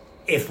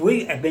 if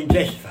we have been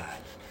justified,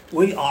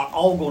 we are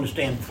all going to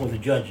stand before the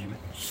judgment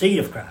seat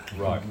of Christ.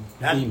 Right.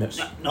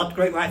 Bemis. Not the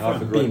great white Not the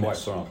throne, great Bemis. white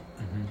throne.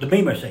 the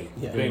Beamer seat.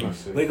 Yeah. Bema.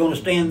 We're going to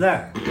stand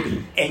there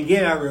and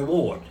get our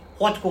reward.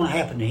 What's going to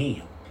happen to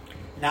him?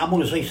 Now, I'm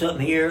going to say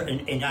something here,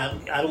 and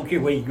I don't care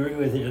whether you agree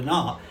with it or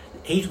not.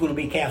 He's going to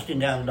be cast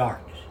into outer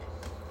darkness.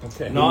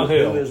 Okay. Not Who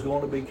hell. is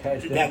going to be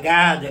cast That in?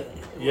 guy, that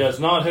Yeah, it's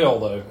not hell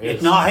though.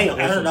 it's not hell.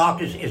 it's Outer a-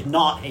 darkness is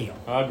not hell.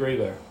 I agree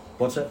there.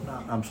 What's that?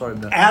 No, I'm sorry.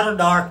 No. Outer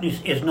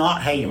darkness is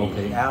not hell.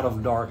 Okay, out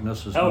of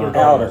darkness is Outer not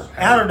darkness.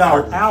 Outer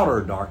darkness.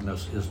 Outer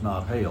darkness is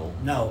not hell.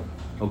 No.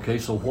 Okay,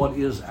 so what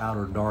is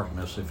outer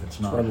darkness if it's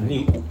not Or the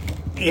hell?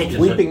 It's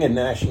weeping and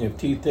gnashing of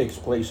teeth takes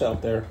place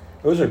out there.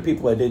 Those are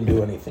people that didn't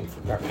do anything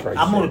for Christ's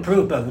I'm going to sake.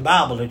 prove by the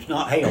Bible it's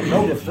not hell.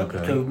 Notice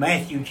Okay. to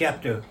Matthew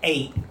chapter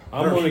 8.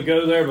 I'm going to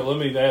go there, but let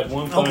me add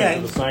one thing Okay.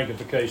 to the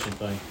sanctification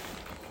thing.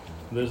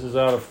 This is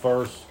out of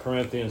 1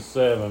 Corinthians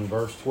 7,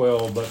 verse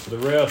 12. But to the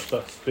rest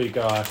speak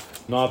I,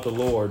 not the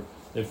Lord.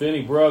 If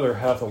any brother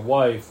hath a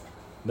wife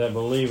that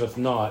believeth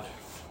not,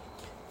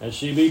 and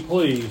she be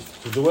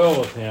pleased to dwell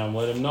with him,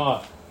 let him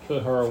not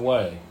put her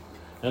away.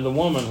 And the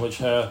woman which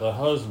hath a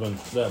husband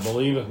that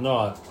believeth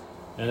not,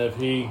 and if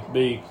he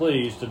be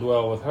pleased to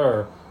dwell with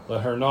her,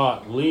 let her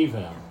not leave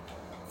him.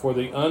 For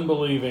the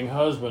unbelieving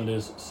husband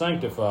is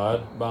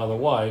sanctified by the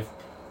wife,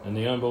 and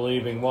the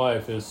unbelieving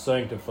wife is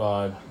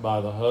sanctified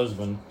by the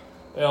husband.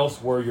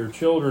 Else were your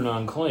children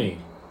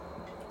unclean,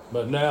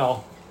 but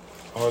now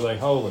are they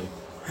holy.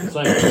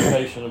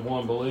 Sanctification of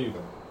one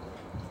believer.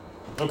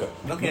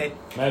 Okay.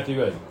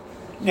 Matthew 8.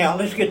 Now,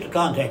 let's get the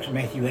context of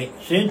Matthew 8.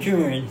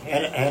 Centurion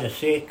had a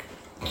sick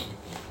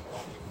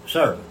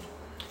servant,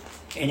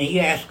 and he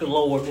asked the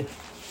Lord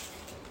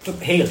to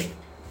heal him.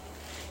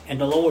 And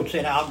the Lord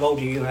said, I'll go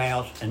to your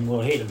house and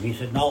we'll heal him. He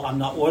said, no, I'm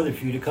not worthy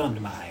for you to come to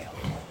my house.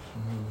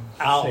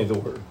 I'll Say the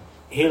word.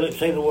 heal it,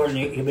 say the word, and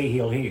he'll be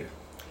healed here.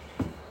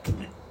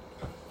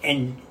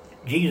 And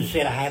Jesus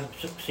said, I haven't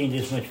seen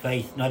this much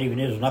faith, not even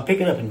Israel. Now pick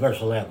it up in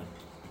verse 11.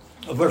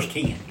 Verse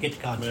 10. Get the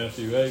context.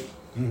 Matthew 8.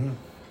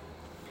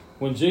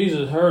 When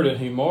Jesus heard it,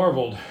 he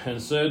marveled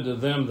and said to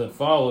them that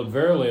followed,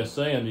 Verily I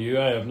say unto you,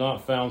 I have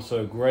not found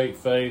so great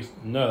faith,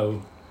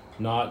 no,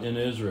 not in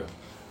Israel.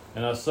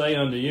 And I say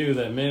unto you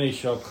that many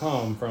shall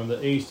come from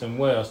the east and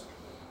west,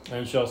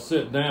 and shall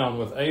sit down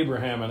with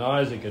Abraham and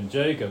Isaac and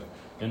Jacob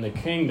in the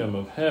kingdom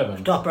of heaven.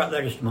 Stop right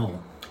there just a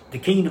moment. The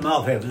kingdom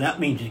of heaven, that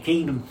means the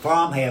kingdom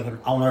from heaven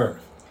on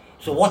earth.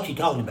 So what's he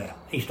talking about?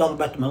 He's talking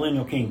about the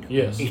millennial kingdom.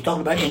 Yes. He's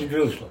talking about in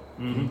Jerusalem.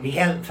 Mm-hmm. He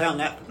hasn't found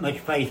that much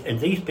faith, and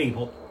these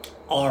people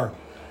are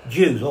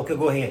Jews. Okay,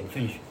 go ahead and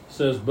finish. It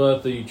says,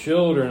 but the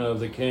children of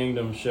the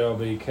kingdom shall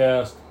be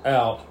cast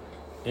out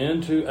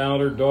into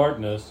outer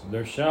darkness.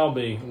 There shall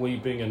be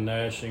weeping and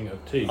gnashing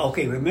of teeth.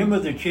 Okay, remember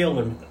the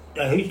children.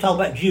 He's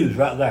talking about Jews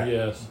right there.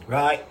 Yes.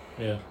 Right?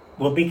 Yeah.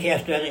 Will be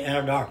cast out in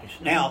outer darkness.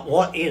 Now,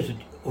 what is it?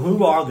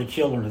 Who are the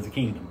children of the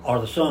kingdom, or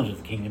the sons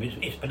of the kingdom?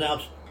 It's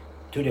pronounced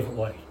two different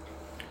ways.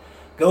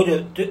 Go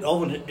to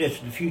over to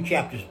just a few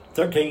chapters,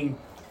 13,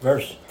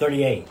 verse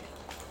 38.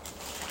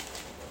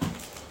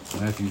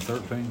 Matthew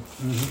 13.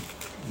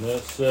 Mm-hmm.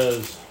 That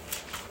says,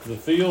 the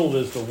field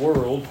is the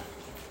world.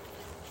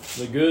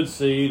 The good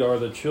seed are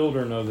the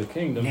children of the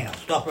kingdom. Now,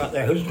 stop right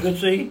there. Who's the good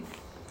seed?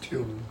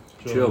 Children.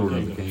 Children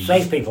of the kingdom.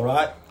 Saved people,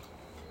 right?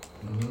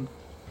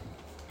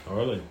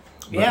 Are they?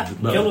 Yeah,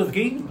 but- children of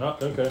the kingdom. Oh,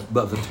 okay.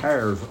 But the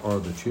tares are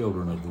the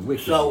children of the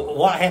wicked. So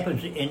what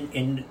happens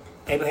in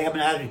Abraham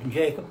and Isaac and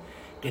Jacob?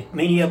 That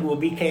many of them will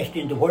be cast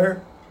into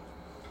where?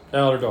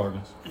 Outer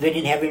darkness. They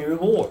didn't have any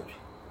rewards.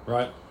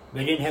 Right.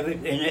 They didn't have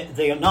it, and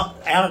they are not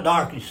out of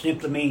darkness.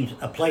 Simply means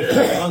a place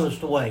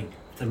furthest away,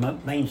 the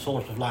main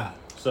source of life.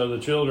 So the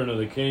children of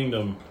the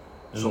kingdom.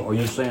 So are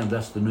you saying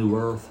that's the new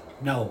earth?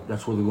 No,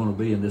 That's where they're going to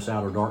be in this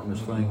outer darkness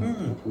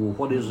thing? Well,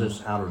 what is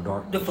this outer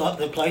darkness?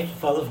 the place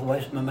furthest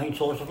away from the main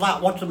source of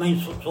light. What's the main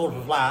source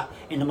of light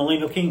in the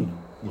millennial kingdom?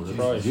 Well, it's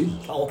Christ.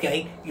 Jesus.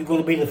 Okay, you're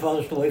going to be the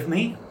furthest away from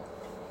him.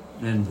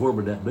 And where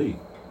would that be?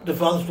 The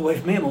furthest away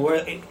from him, or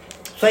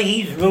say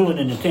he's ruling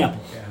in the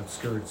temple, The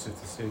outskirts of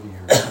the city.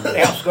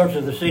 the outskirts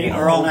of the city,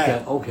 or on okay,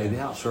 out. okay,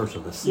 the outskirts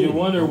of the city. You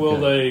wonder, will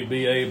Okay. they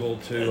be able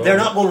to? They're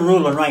not going to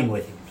rule and reign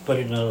with him. To put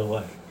it another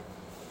way,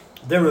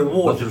 their But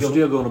rewards they're are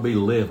still going to be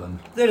living.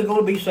 they're going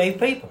to be saved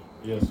people.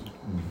 Yes.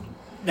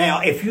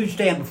 Now, if you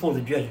stand before the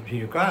judgment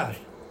seat of Christ,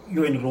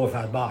 you're in the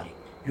glorified body.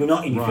 You're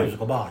not in your Right.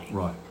 physical body.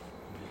 Right.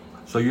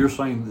 So you're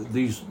saying that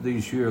these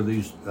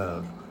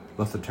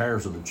but the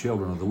tares of the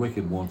children of the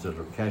wicked ones that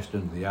are cast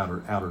into the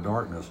outer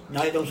darkness,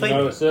 No, it don't say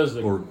No, that. it says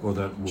the or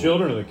that will,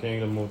 children of the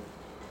kingdom will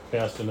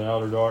cast into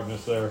outer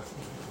darkness there.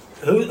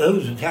 Who's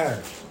the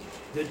tyrants?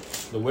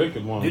 The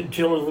wicked one. The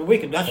children of the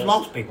wicked. That's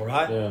lost people,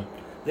 right? Yeah.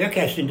 They're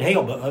cast into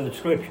hell, but of the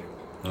Scripture.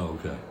 Oh,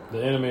 okay.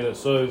 The enemy that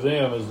sows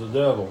them is the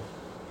devil.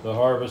 The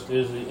harvest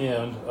is the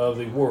end of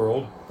the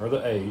world, or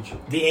the age,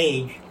 The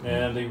age,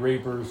 and the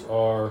reapers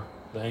are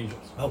the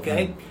angels.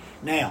 okay?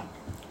 Now,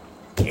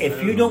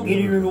 if you don't get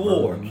any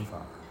rewards,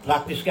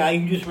 like this guy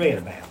you just read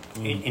about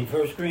in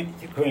 1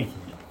 Corinthians,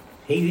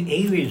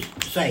 he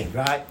was saved,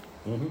 right?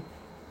 Mm-hmm.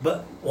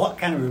 But what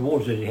kind of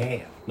rewards did he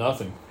have?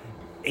 Nothing.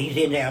 He's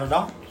in the outer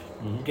darkness.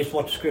 Just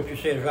what the Scripture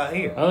says right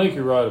here. I think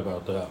you're right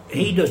about that.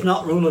 He does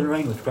not rule and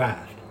reign with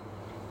Christ.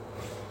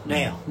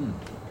 Now,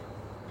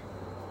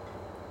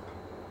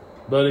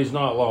 But he's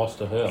not lost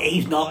to hell.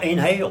 he's not in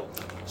hell.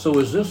 So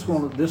is this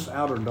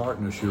outer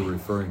darkness you're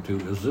referring to?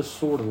 Is this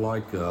sort of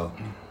like the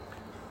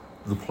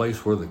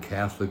place where the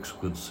Catholics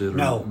consider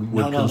No.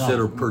 perdition,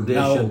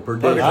 No.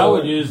 perdition, I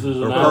would use this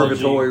or analogy.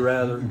 purgatory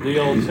rather? The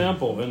old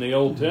temple. In the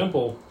old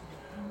temple,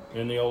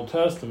 in the Old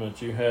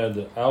Testament, you had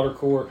the outer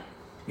court,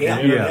 Yeah,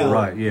 the inner Yeah, court,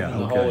 right. Yeah,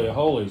 and the Holy okay, of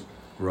Holies.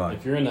 right.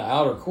 If you're in the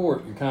outer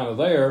court, you're kind of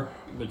there,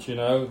 but you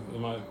know, you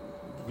might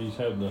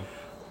have the.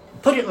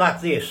 Put it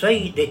like this.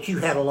 Say that you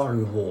had a lot of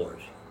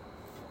rewards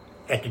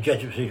at the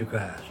judgment seat of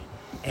Christ.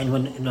 And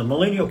when the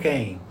millennial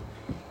came,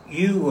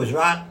 you was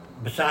right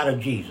beside of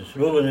Jesus,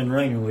 ruling and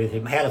reigning with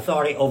him, had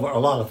authority over a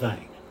lot of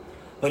things.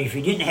 But if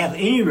you didn't have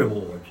any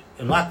rewards,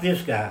 and like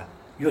this guy,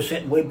 you're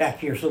sitting way back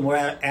here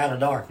somewhere out of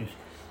darkness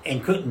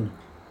and couldn't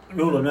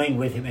rule and reign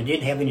with him and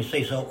didn't have any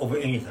say-so over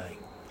anything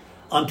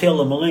until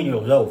the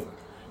millennial was over.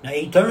 Now,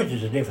 eternity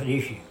is a different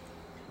issue.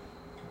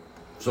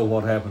 So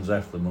what happens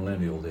after the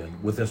millennial then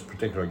with this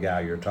particular guy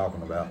you're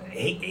talking about?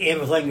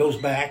 Everything goes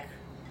back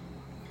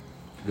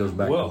It goes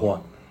back Well, to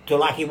what? to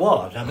like he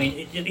was. I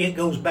mean, it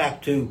goes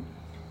back to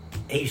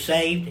he's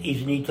saved,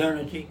 he's in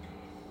eternity,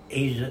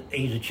 he's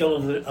a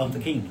child of the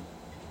kingdom.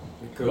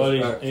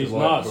 But he's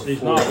not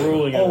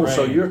ruling and Oh, reigning.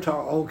 so you're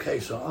talking. Okay,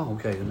 so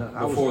okay.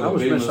 I Before the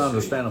was Bema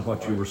misunderstanding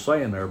what you were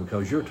saying there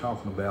because you're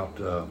talking about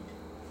the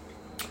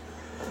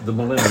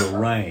millennial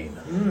reign.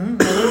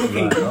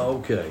 Right,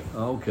 okay.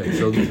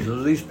 So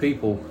these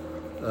people,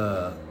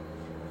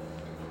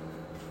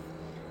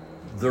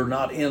 they're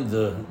not in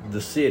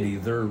the city.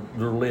 They're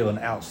living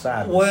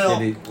outside Well,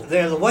 the city.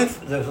 they're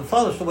the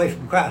furthest away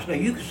from Christ. Now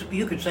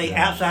you could say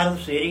outside of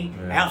the city,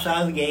 Yeah.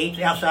 outside of the gates,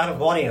 outside of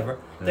whatever.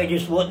 They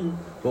just wouldn't.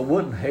 But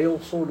wouldn't hell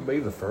sort of be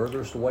the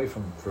furthest away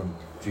from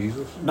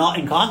Jesus? Not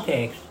in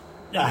context.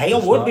 Now, hell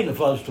It's would not- be the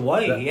furthest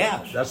away, That-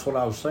 yes. That's what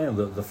I was saying.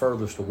 The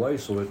furthest away.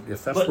 So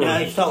if that's But where now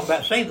he's talking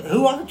about saved.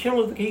 Who are the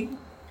children of the kingdom?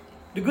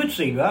 The good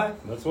seed, right?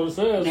 That's what it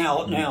says.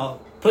 Now,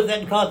 put that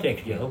in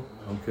context, Joe.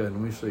 Okay, let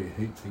me see.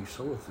 He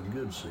soweth the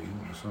good seed,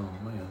 the Son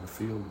of Man, the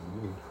field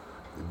of the Lord.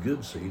 The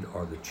good seed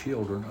are the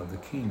children of the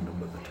kingdom,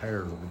 but the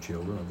tares are the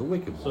children of the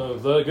wicked one. So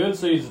the good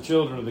seed's the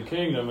children of the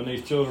kingdom, and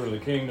these children of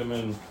the kingdom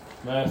in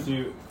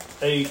Matthew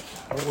 8,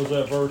 what was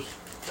that verse?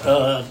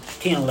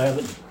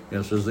 10:11.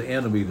 It says the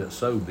enemy that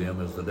sowed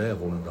them is the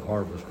devil, and the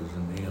harvest is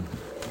in the end.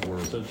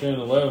 So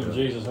 10:11,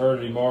 Jesus heard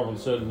it, he marveled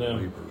and said to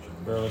them,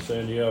 verily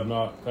saying, you have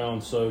not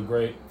found so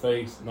great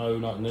faith, no,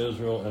 not in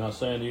Israel. And I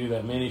say unto you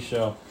that many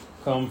shall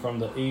come from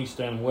the east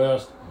and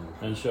west,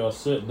 and shall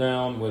sit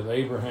down with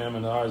Abraham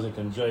and Isaac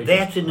and Jacob.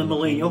 That's in the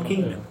millennial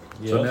kingdom.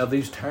 Yes. So now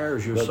these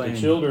tares you're but saying... the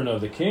children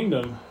of the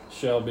kingdom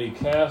shall be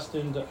cast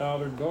into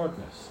outer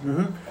darkness.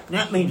 Mm-hmm.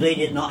 That means they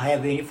did not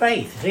have any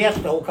faith. See, that's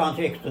the whole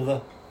context of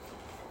the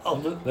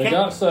They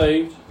got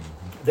saved.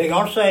 They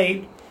are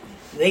saved.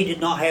 They did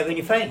not have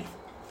any faith.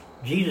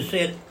 Jesus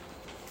said,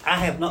 I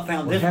have not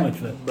found this much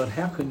faith. But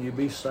how can you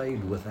be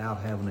saved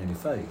without having any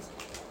faith?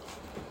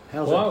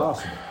 How's Well, that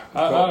possible?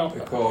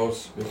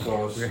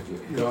 Because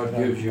God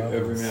gives you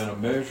every man a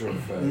measure of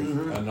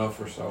faith, enough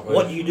for salvation.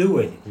 What do you do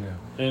with it?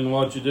 Yeah. And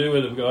what you do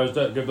with it, guys,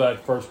 that go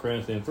back to 1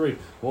 Corinthians 3.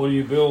 What do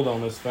you build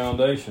on this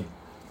foundation?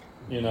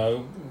 You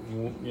know,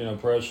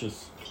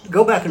 precious.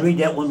 Go back and read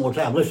that one more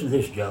time. Listen to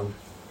this, Joe.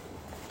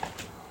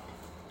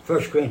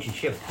 1 Corinthians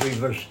chapter 3,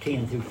 verse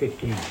 10 through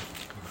 15.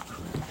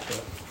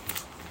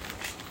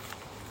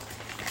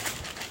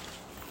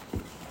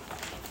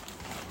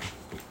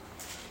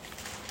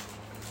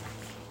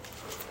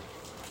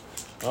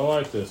 I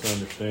like this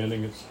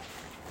understanding. I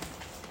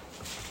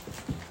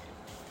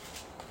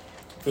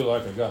feel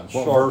like I've gotten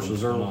What sharpened.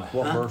 verses are? tonight.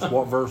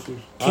 What verses?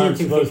 Iron's 10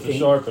 through supposed to 15.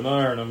 sharpen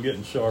iron. I'm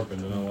getting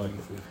sharpened, and I like it.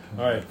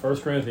 All right, 1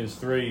 Corinthians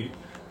 3,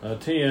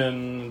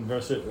 10,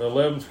 verse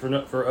 11.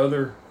 For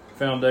other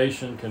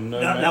foundation can no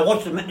man. Now,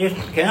 what's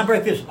can I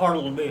break this apart a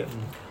little bit?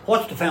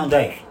 What's the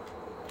foundation?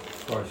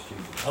 Christ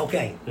Jesus.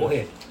 Okay, go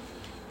ahead.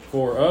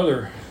 For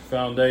other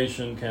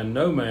foundation can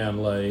no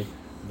man lay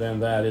than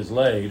that is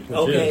laid, which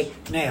Okay,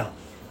 is now,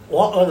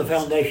 what other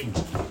foundation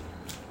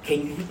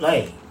can you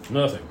lay?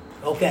 nothing.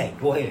 Okay,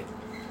 go ahead.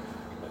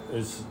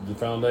 It's the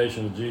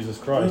foundation of Jesus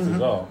Christ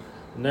is all.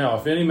 Now,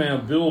 if any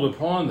man build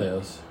upon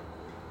this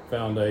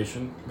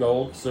foundation,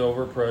 gold,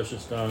 silver,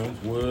 precious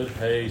stones, wood,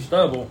 hay,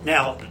 stubble.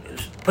 Now,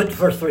 put the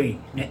first three.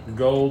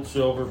 Gold,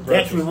 silver,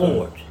 precious That's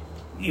rewards.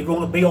 You're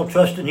going to build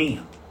trust in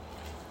Him.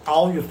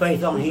 All your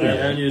faith on Him.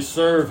 And you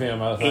serve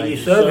Him, I think. And you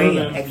serve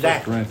Him,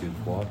 exactly. Corinthians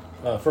what?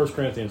 1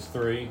 Corinthians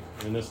 3,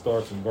 and this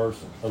starts in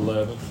verse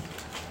 11.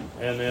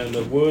 And then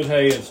the wood,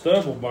 hay, and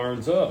stubble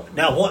burns up.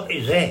 Now, what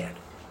is that?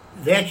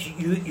 That's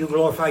you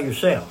glorify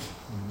yourself.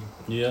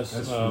 Yes.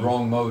 That's the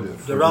wrong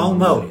motive. The wrong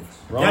motive.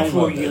 Wrong That's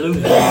where motive. you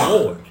lose the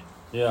rewards.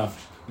 Yeah,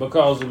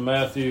 because in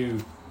Matthew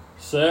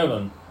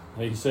 7,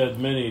 he said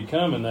many had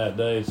come in that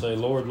day and say,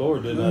 Lord,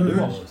 Lord, didn't I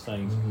do all these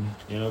things?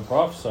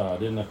 Prophesy,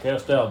 didn't I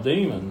cast out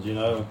demons?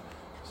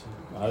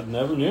 I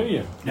never knew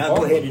you. Now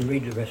go ahead and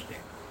read the rest there.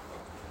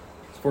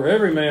 For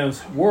every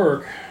man's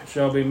work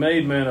shall be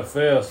made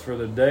manifest, for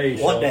the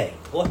day What shall... day?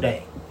 What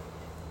day?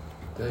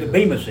 The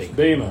Bema seat.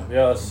 Bema,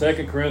 yeah,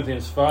 2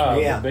 Corinthians 5,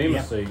 Yeah, the Bema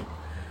yeah. seat.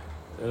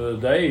 The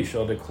day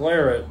shall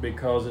declare it,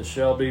 because it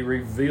shall be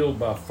revealed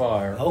by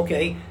fire.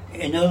 Okay.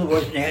 In other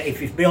words, now,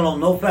 if it's built on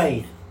no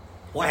faith,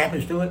 what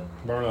happens to it?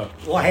 Burn up.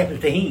 What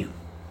happens to him?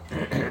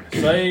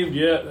 Saved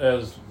yet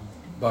as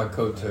By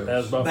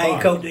coattails. by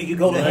Man, fire. you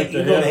go to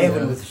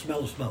heaven with the smell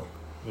of smoke.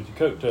 With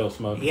your coattail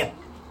smoke. Yep.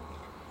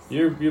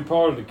 You're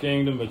part of the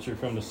kingdom, but you're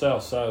from the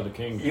south side of the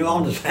kingdom. You're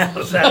on the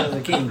south side of the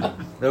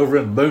kingdom. Over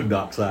in the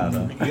boondock side,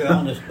 huh? You're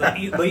on the,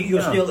 but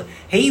you're still.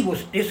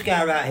 This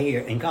guy right here,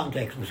 in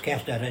context, was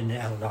cast out into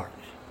outer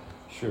darkness.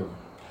 Sure.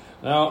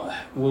 Now,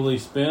 will he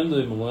spend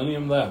the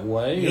millennium that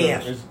way?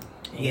 Yes.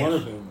 Would he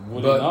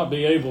not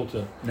be able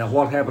to? Now,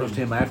 what happens to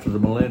him after the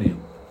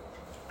millennium?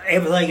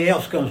 Everything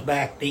else comes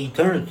back to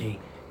eternity,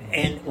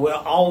 and we're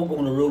all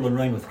going to rule and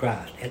reign with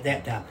Christ at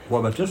that time. What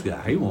about this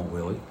guy? He won't,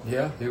 will he?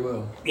 Yeah, he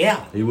will.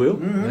 Yeah. He will?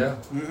 Yeah,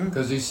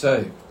 because he's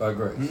saved by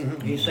grace.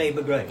 He's saved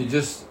by grace. He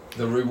just,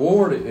 the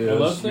reward is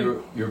let's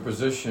your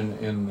position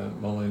in the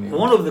millennium.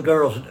 One of the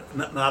girls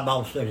my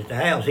Bible study at the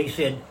house,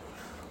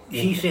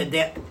 she said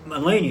that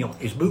millennial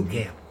is boot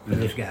camp for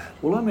this guy.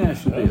 Well, let me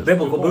ask you this.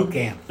 Biblical boot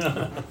camp.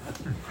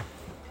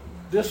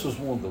 This is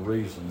one of the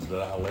reasons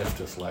that I left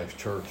this last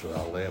church that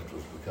I left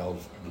was because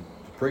the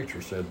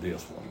preacher said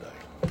this one day.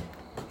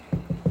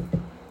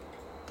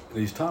 And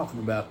he's talking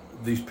about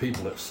these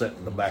people that sit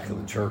in the back of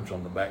the church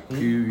on the back pew,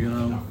 you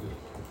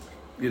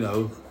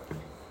know.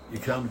 You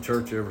come to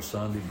church every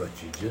Sunday, but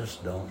you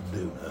just don't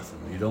do nothing.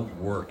 You don't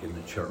work in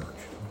the church.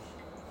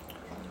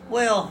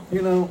 Well,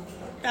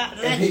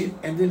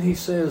 And then he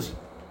says,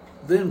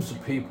 them's the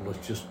people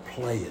that just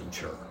play in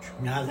church.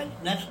 no,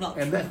 that's not.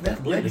 And that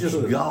completely just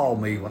true. galled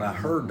me when I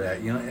heard that.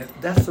 And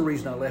that's the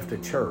reason I left the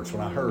church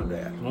when I heard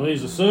that. Well,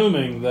 he's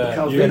assuming that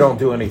Because They don't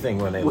do anything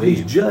when they Well, leave.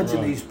 he's judging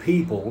Right. these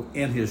people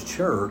in his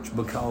church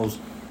because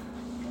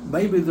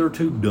maybe they're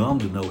too dumb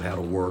to know how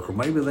to work, or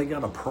maybe they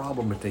got a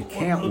problem that they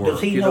can't work.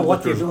 Does he know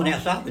what they're doing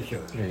outside the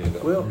church?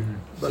 Well,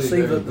 but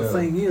See, the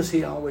thing is,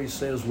 he always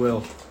says,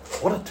 well,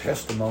 what a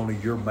testimony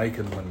you're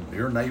making when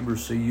your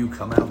neighbors see you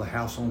come out of the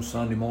house on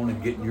Sunday morning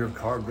getting your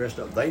car dressed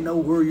up. They know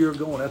where you're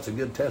going. That's a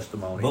good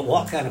testimony. But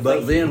what kind of But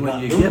faith then is when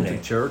not you doing get that?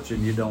 to church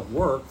and you don't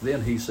work,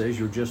 then he says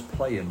you're just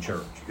playing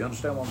church. You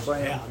understand what I'm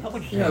saying? Yeah, I know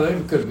what you're Yeah,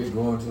 saying. they could be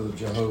going to the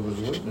Jehovah's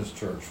Witness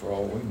church for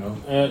all we know.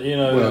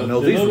 Well, no,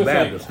 these are another thing-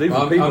 Baptists. These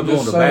are I'm people going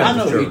just to saying, I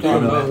know Baptist what church. you're you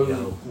talking don't about.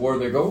 know where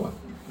they're going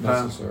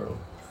necessarily.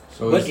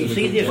 So But it's you a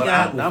see, good- this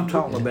guy I'm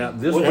talking about,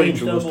 this Was he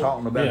preacher was stumbled?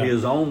 talking about Yeah.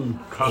 his own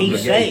He's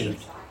congregation.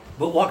 saved.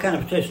 But what kind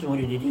of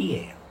testimony did he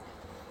have?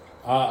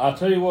 I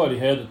tell you what, he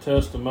had the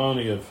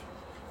testimony of,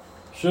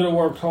 should have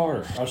worked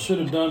harder. I should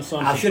have done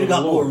something. I should have for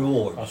the got more Lord.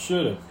 reward. I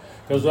should have.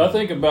 Because I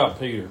think about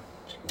Peter.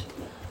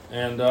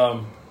 And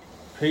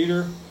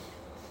Peter,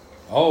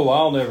 oh,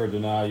 I'll never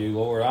deny you,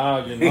 Lord.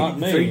 Not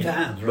me. 3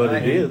 times, But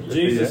right? he did.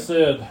 Jesus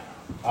said,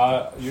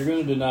 you're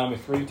going to deny me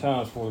 3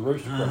 times before the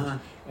rooster crows. Uh-huh.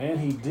 And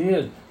he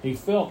did. He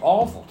felt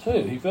awful,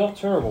 too. He felt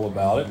terrible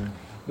about it.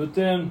 But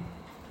then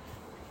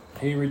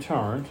he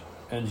returned,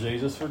 and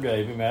Jesus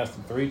forgave him, asked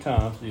him 3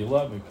 times, do you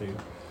love me, Peter?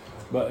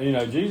 But,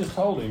 Jesus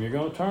told him, you're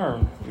going to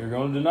turn. You're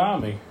going to deny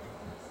me.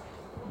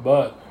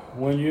 But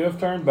when you have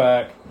turned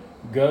back,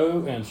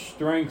 go and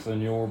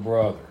strengthen your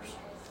brothers.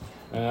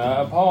 And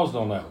I paused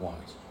on that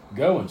once.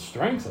 Go and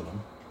strengthen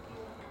them.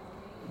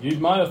 You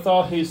might have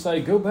thought he'd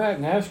say, go back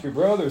and ask your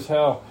brothers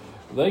how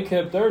they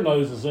kept their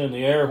noses in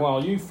the air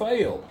while you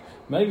failed.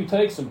 Maybe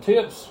take some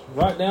tips,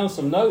 write down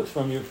some notes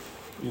from your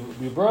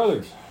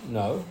brothers.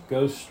 No,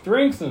 go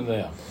strengthen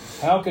them.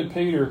 How could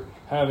Peter,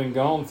 having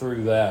gone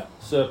through that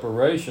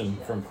separation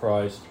from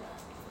Christ,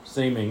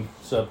 seeming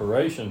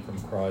separation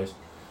from Christ,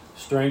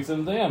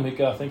 strengthen them?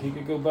 I think he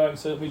could go back and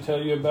say, let me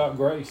tell you about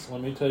grace.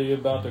 Let me tell you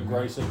about the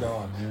grace of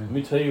God. Let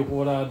me tell you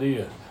what I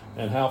did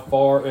and how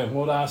far and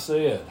what I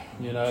said,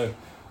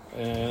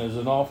 and it's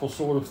an awful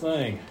sort of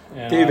thing.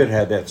 And David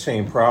had that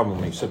same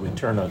problem. He said,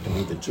 return unto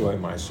me the joy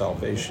of my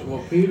salvation.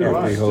 Well, Peter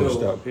After he was hosed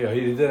still- up. Yeah,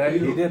 he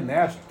didn't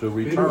ask to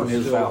return was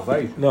his still-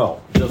 salvation. No,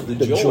 Just the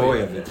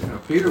joy of it.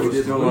 Peter was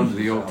He still didn't under lose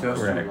the Old his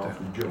Testament.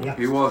 salvation. Yeah.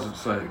 He wasn't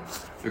saved.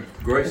 The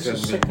grace it's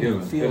a hadn't been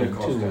given. sickening feeling,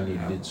 Pentecost too, when hadn't you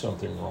happened. did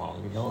something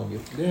wrong, And you,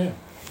 Yeah.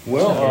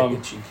 Well,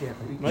 you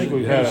maybe we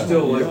He had was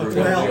still laboring.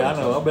 Well, in I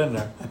the I've been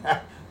there.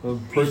 You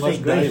Pretty see,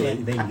 much grace daily.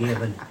 hadn't been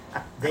given.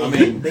 They I hadn't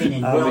mean, been the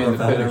indwelling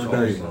Pentecost.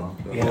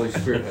 The Yeah. Holy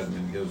Spirit hadn't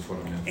been given, is what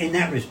I meant. in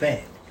that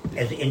respect,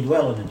 as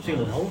indwelling and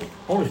sealing.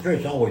 Holy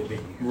Spirit's always been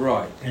here.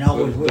 Right. And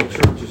always But will the be.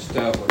 church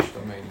established,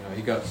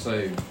 he got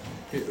saved.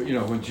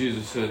 When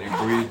Jesus said he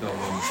breathed on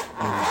them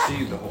and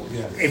received the Holy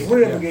Spirit. If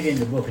we ever get in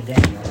the book of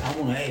Daniel, I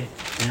want to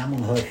ask, and I'm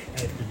going to hush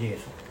after this.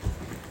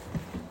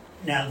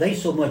 Now,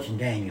 there's so much in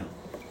Daniel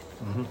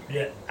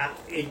that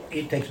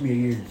it takes me a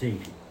year to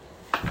teach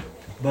it.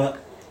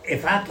 But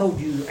if I told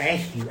you,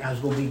 asked you, I was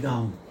going to be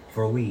gone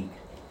for a week,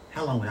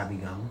 how long would I be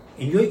gone?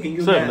 In your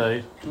 7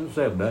 days.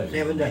 7 days.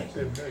 7 days.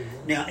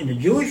 Now, in the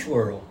Jewish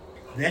world,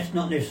 that's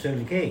not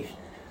necessarily the case.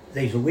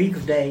 There's a week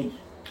of days,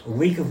 a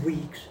week of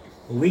weeks,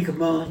 a week of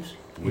months,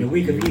 and a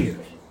week of years.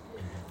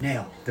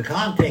 Now, the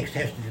context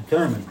has to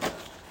determine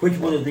which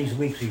one of these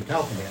weeks are you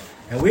talking about.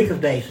 A week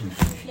of days,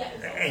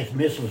 as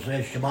Missile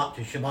says, Shabbat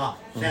to Shabbat,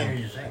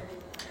 Saturday to Saturday.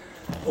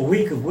 A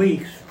week of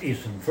weeks is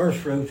from first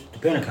fruits to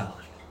Pentecost.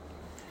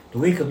 The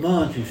week of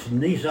months is from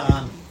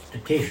Nisan to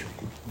Tishri.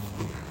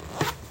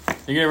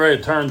 You get ready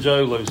to turn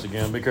Joe loose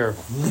again. Be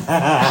careful.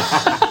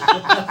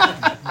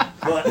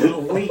 But a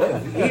week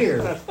of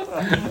years,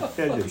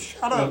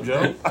 Shut up,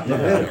 Joe.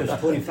 Leviticus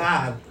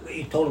 25,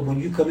 he told him when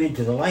you come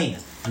into the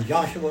land, and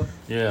Joshua,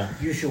 Yeah.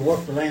 you shall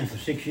work the land for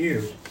 6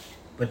 years,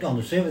 but on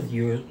the 7th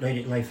year, let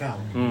it lay fallow,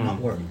 not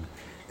work.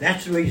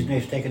 That's the reason they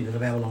was taken to the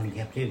Babylonian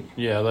captivity,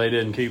 Yeah, they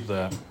didn't keep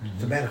that.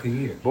 sabbatical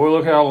years. Boy,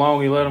 look how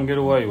long he let them get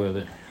away with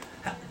it.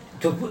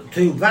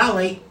 To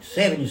violate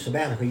 70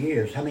 sabbatical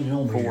years, how many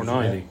number years? is that?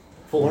 490.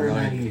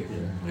 490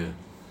 years.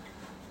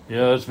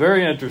 Yeah, it's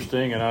very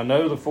interesting, and I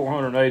know the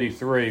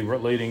 483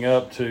 leading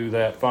up to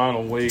that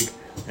final week,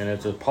 and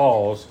it's a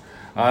pause.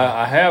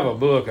 I have a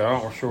book, I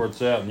don't know sure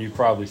it's out, and you've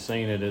probably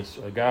seen it. It's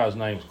a guy's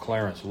name's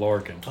Clarence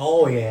Larkin,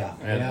 Oh, yeah.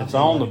 and yeah. it's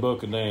on the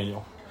book of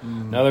Daniel.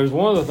 Now, there's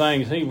one of the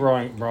things he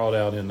brought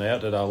out in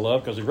that I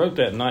love, because he wrote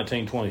that in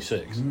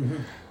 1926.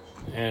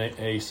 And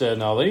he said,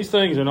 now, these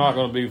things are not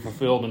going to be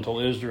fulfilled until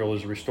Israel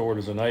is restored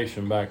as a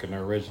nation back in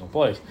their original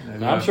place.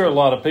 Now, I'm sure a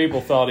lot of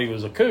people thought he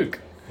was a kook,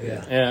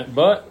 Yeah.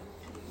 but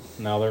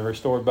now they're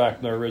restored back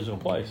in their original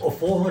place. Well,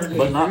 483,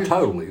 But not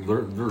totally.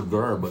 They're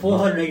there, but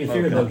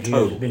 483 of not those years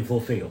total. have been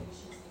fulfilled.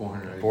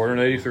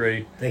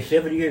 483, There's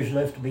 7 years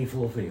left to be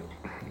fulfilled.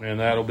 and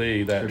that'll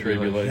be that That'll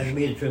tribulation.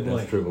 be the That's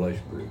tribulation.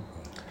 tribulation period.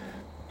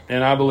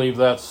 And I believe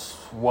that's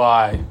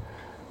why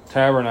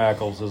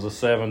Tabernacles is the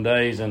 7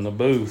 days in the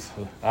booth.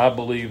 I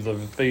believe the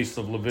feasts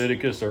of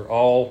Leviticus are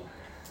all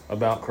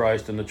about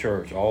Christ and the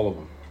church, all of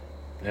them.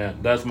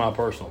 And that's my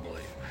personal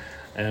belief.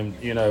 And,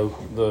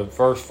 the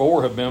first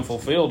 4 have been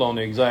fulfilled on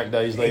the exact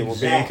days they were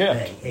being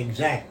kept.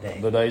 Exact day.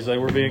 The days they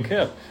were being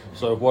kept.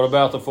 So what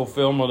about the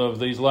fulfillment of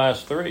these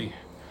last 3?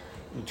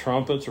 The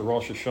trumpets, or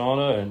Rosh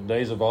Hashanah, and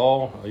days of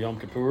all, Yom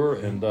Kippur,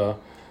 and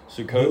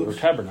Sukkot, or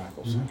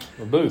tabernacles,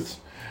 or booths.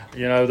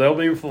 They'll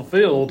be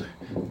fulfilled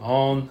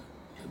on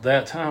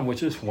that time,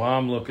 which is why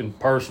I'm looking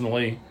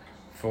personally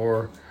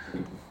for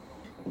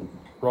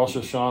Rosh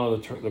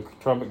Hashanah. The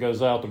trumpet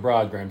goes out, the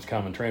bridegroom's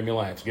coming, trim your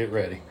lamps, get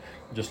ready.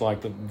 Just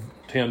like the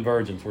 10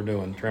 virgins were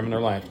doing, trimming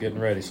their lamps, getting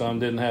ready. Some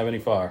didn't have any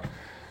fire.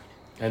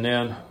 And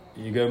then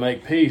you go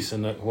make peace,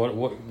 and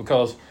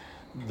because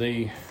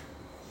the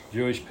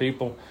Jewish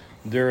people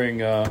during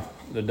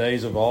the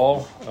days of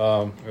all,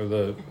 or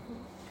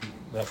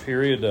that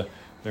period,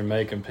 they're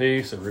making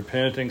peace, they're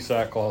repenting,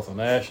 sackcloth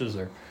and ashes.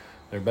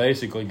 They're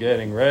basically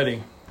getting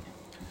ready.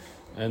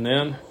 And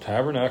then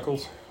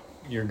tabernacles,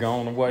 you're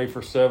going away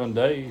for 7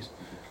 days.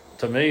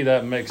 To me,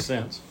 that makes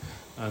sense.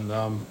 And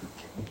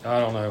I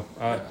don't know.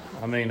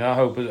 I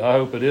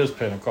hope it is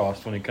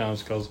Pentecost when he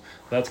comes, because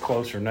that's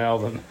closer now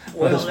than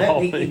Well, let me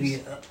small give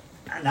you.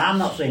 Now, I'm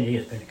not saying it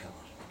is Pentecost,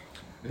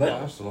 but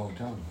that's a long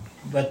time.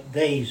 but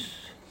there's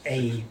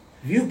a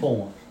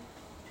viewpoint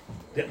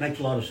that makes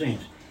a lot of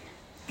sense.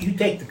 You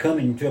take the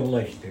coming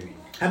tribulation period.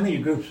 How many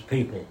groups of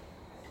people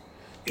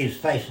is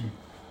facing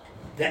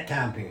that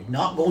time period?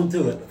 Not going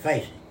through it, but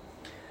facing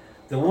it.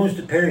 The ones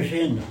that perish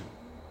in the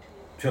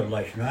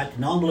tribulation, right? The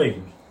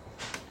non-believers.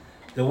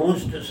 The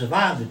ones that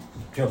survived the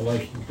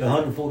tribulation, the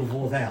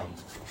 144,000.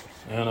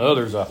 And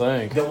others, I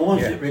think. The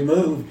ones that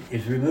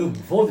is removed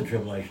before the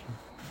tribulation,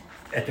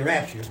 at the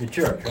rapture, the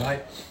church,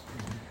 right?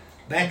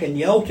 Back in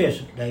the Old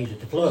Testament days at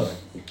the flood,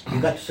 you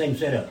got the same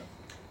setup.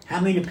 How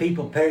many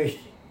people perished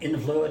in the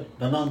flood?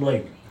 The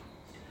non-believers.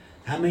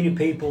 How many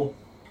people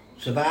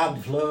survived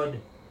the flood?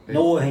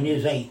 Noah and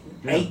his 8.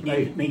 Yeah,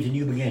 8 means a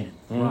new beginning.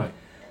 Right.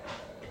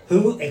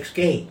 Who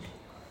escaped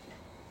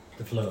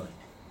the flood?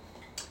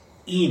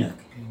 Enoch,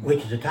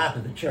 which is a type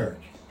of the church,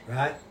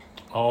 right?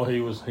 Oh,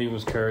 he was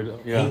carried up.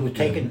 Yeah. He was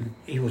taken,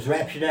 he was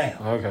raptured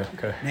out.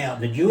 Okay. Now,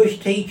 the Jewish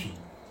teaching,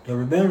 the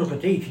rabbinical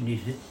teaching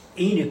is that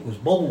Enoch was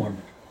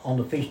born on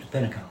the Feast of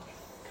Pentecost.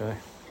 Okay.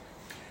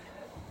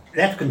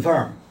 That's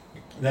confirmed.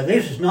 Now,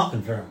 this is not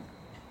confirmed.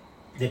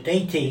 That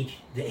they teach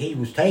that he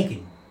was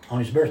taken on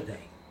his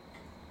birthday,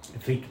 the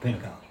Feast of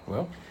Pentecost.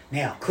 Well.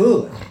 Now,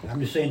 I'm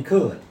just saying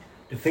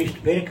the Feast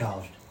of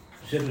Pentecost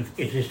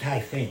is just how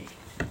it's finished.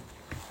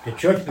 The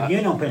church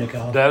began on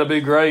Pentecost. That'd be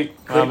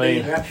great. Could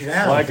be raptured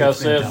out like on I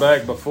said Pentecost.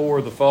 back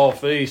before the fall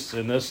feast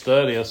in this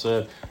study, I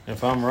said,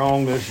 if I'm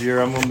wrong this year,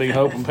 I'm going to be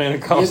hoping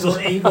Pentecost.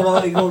 You're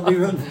going to be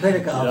rooting for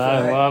Pentecost,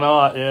 right? Why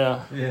not?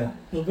 Yeah. Yeah.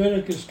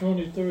 Leviticus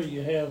 23,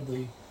 you have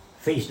the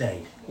Feast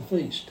days.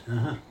 feast.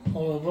 Uh-huh.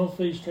 Only one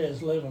feast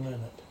has leaven in it.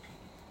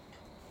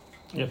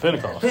 Yeah,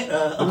 Pentecost.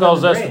 Because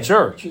Because that's the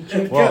church. The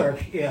The Well,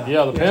 church, yeah.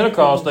 Yeah, the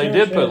Pentecost, they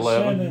did put Sin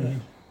leaven. in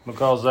it.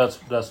 Because that's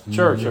the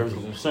church. There's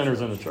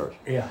sinners in the church.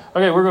 Yeah.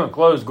 Okay, we're going to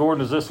close.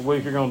 Gordon, is this the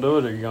week you're going to do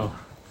it, or are you going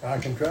to? I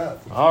can try it.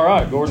 All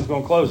right, Gordon's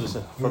going to close this.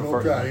 We're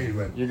going to try it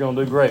anyway. You're going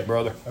to do great,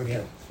 brother. Okay.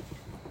 Yeah.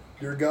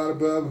 Dear God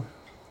above,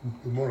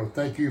 we want to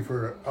thank you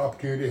for the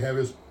opportunity to have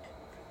this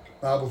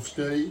Bible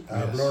study.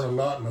 I've Yes. learned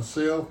a lot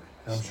myself.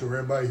 I'm sure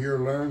everybody here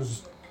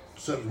learns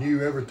something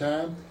new every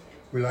time.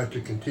 We like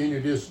to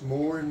continue this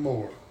more and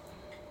more.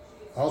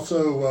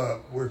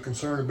 Also, we're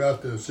concerned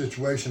about the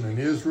situation in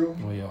Israel.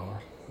 We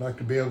are. Like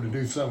to be able to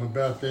do something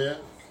about that.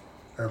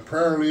 Our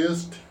prayer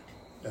list,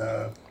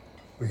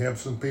 we have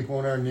some people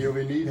on our kneel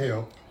that need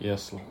help.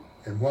 Yes, Lord.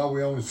 And while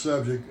we're on the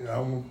subject, I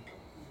want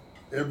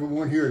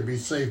everyone here to be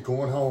safe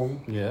going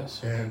home.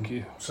 Yes. And Thank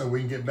you. so we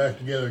can get back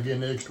together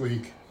again next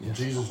week. In Yes.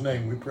 Jesus'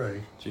 name we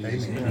pray.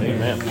 Jesus. Amen.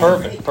 Amen.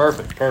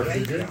 Perfect.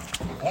 Absolutely.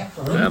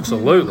 Absolutely.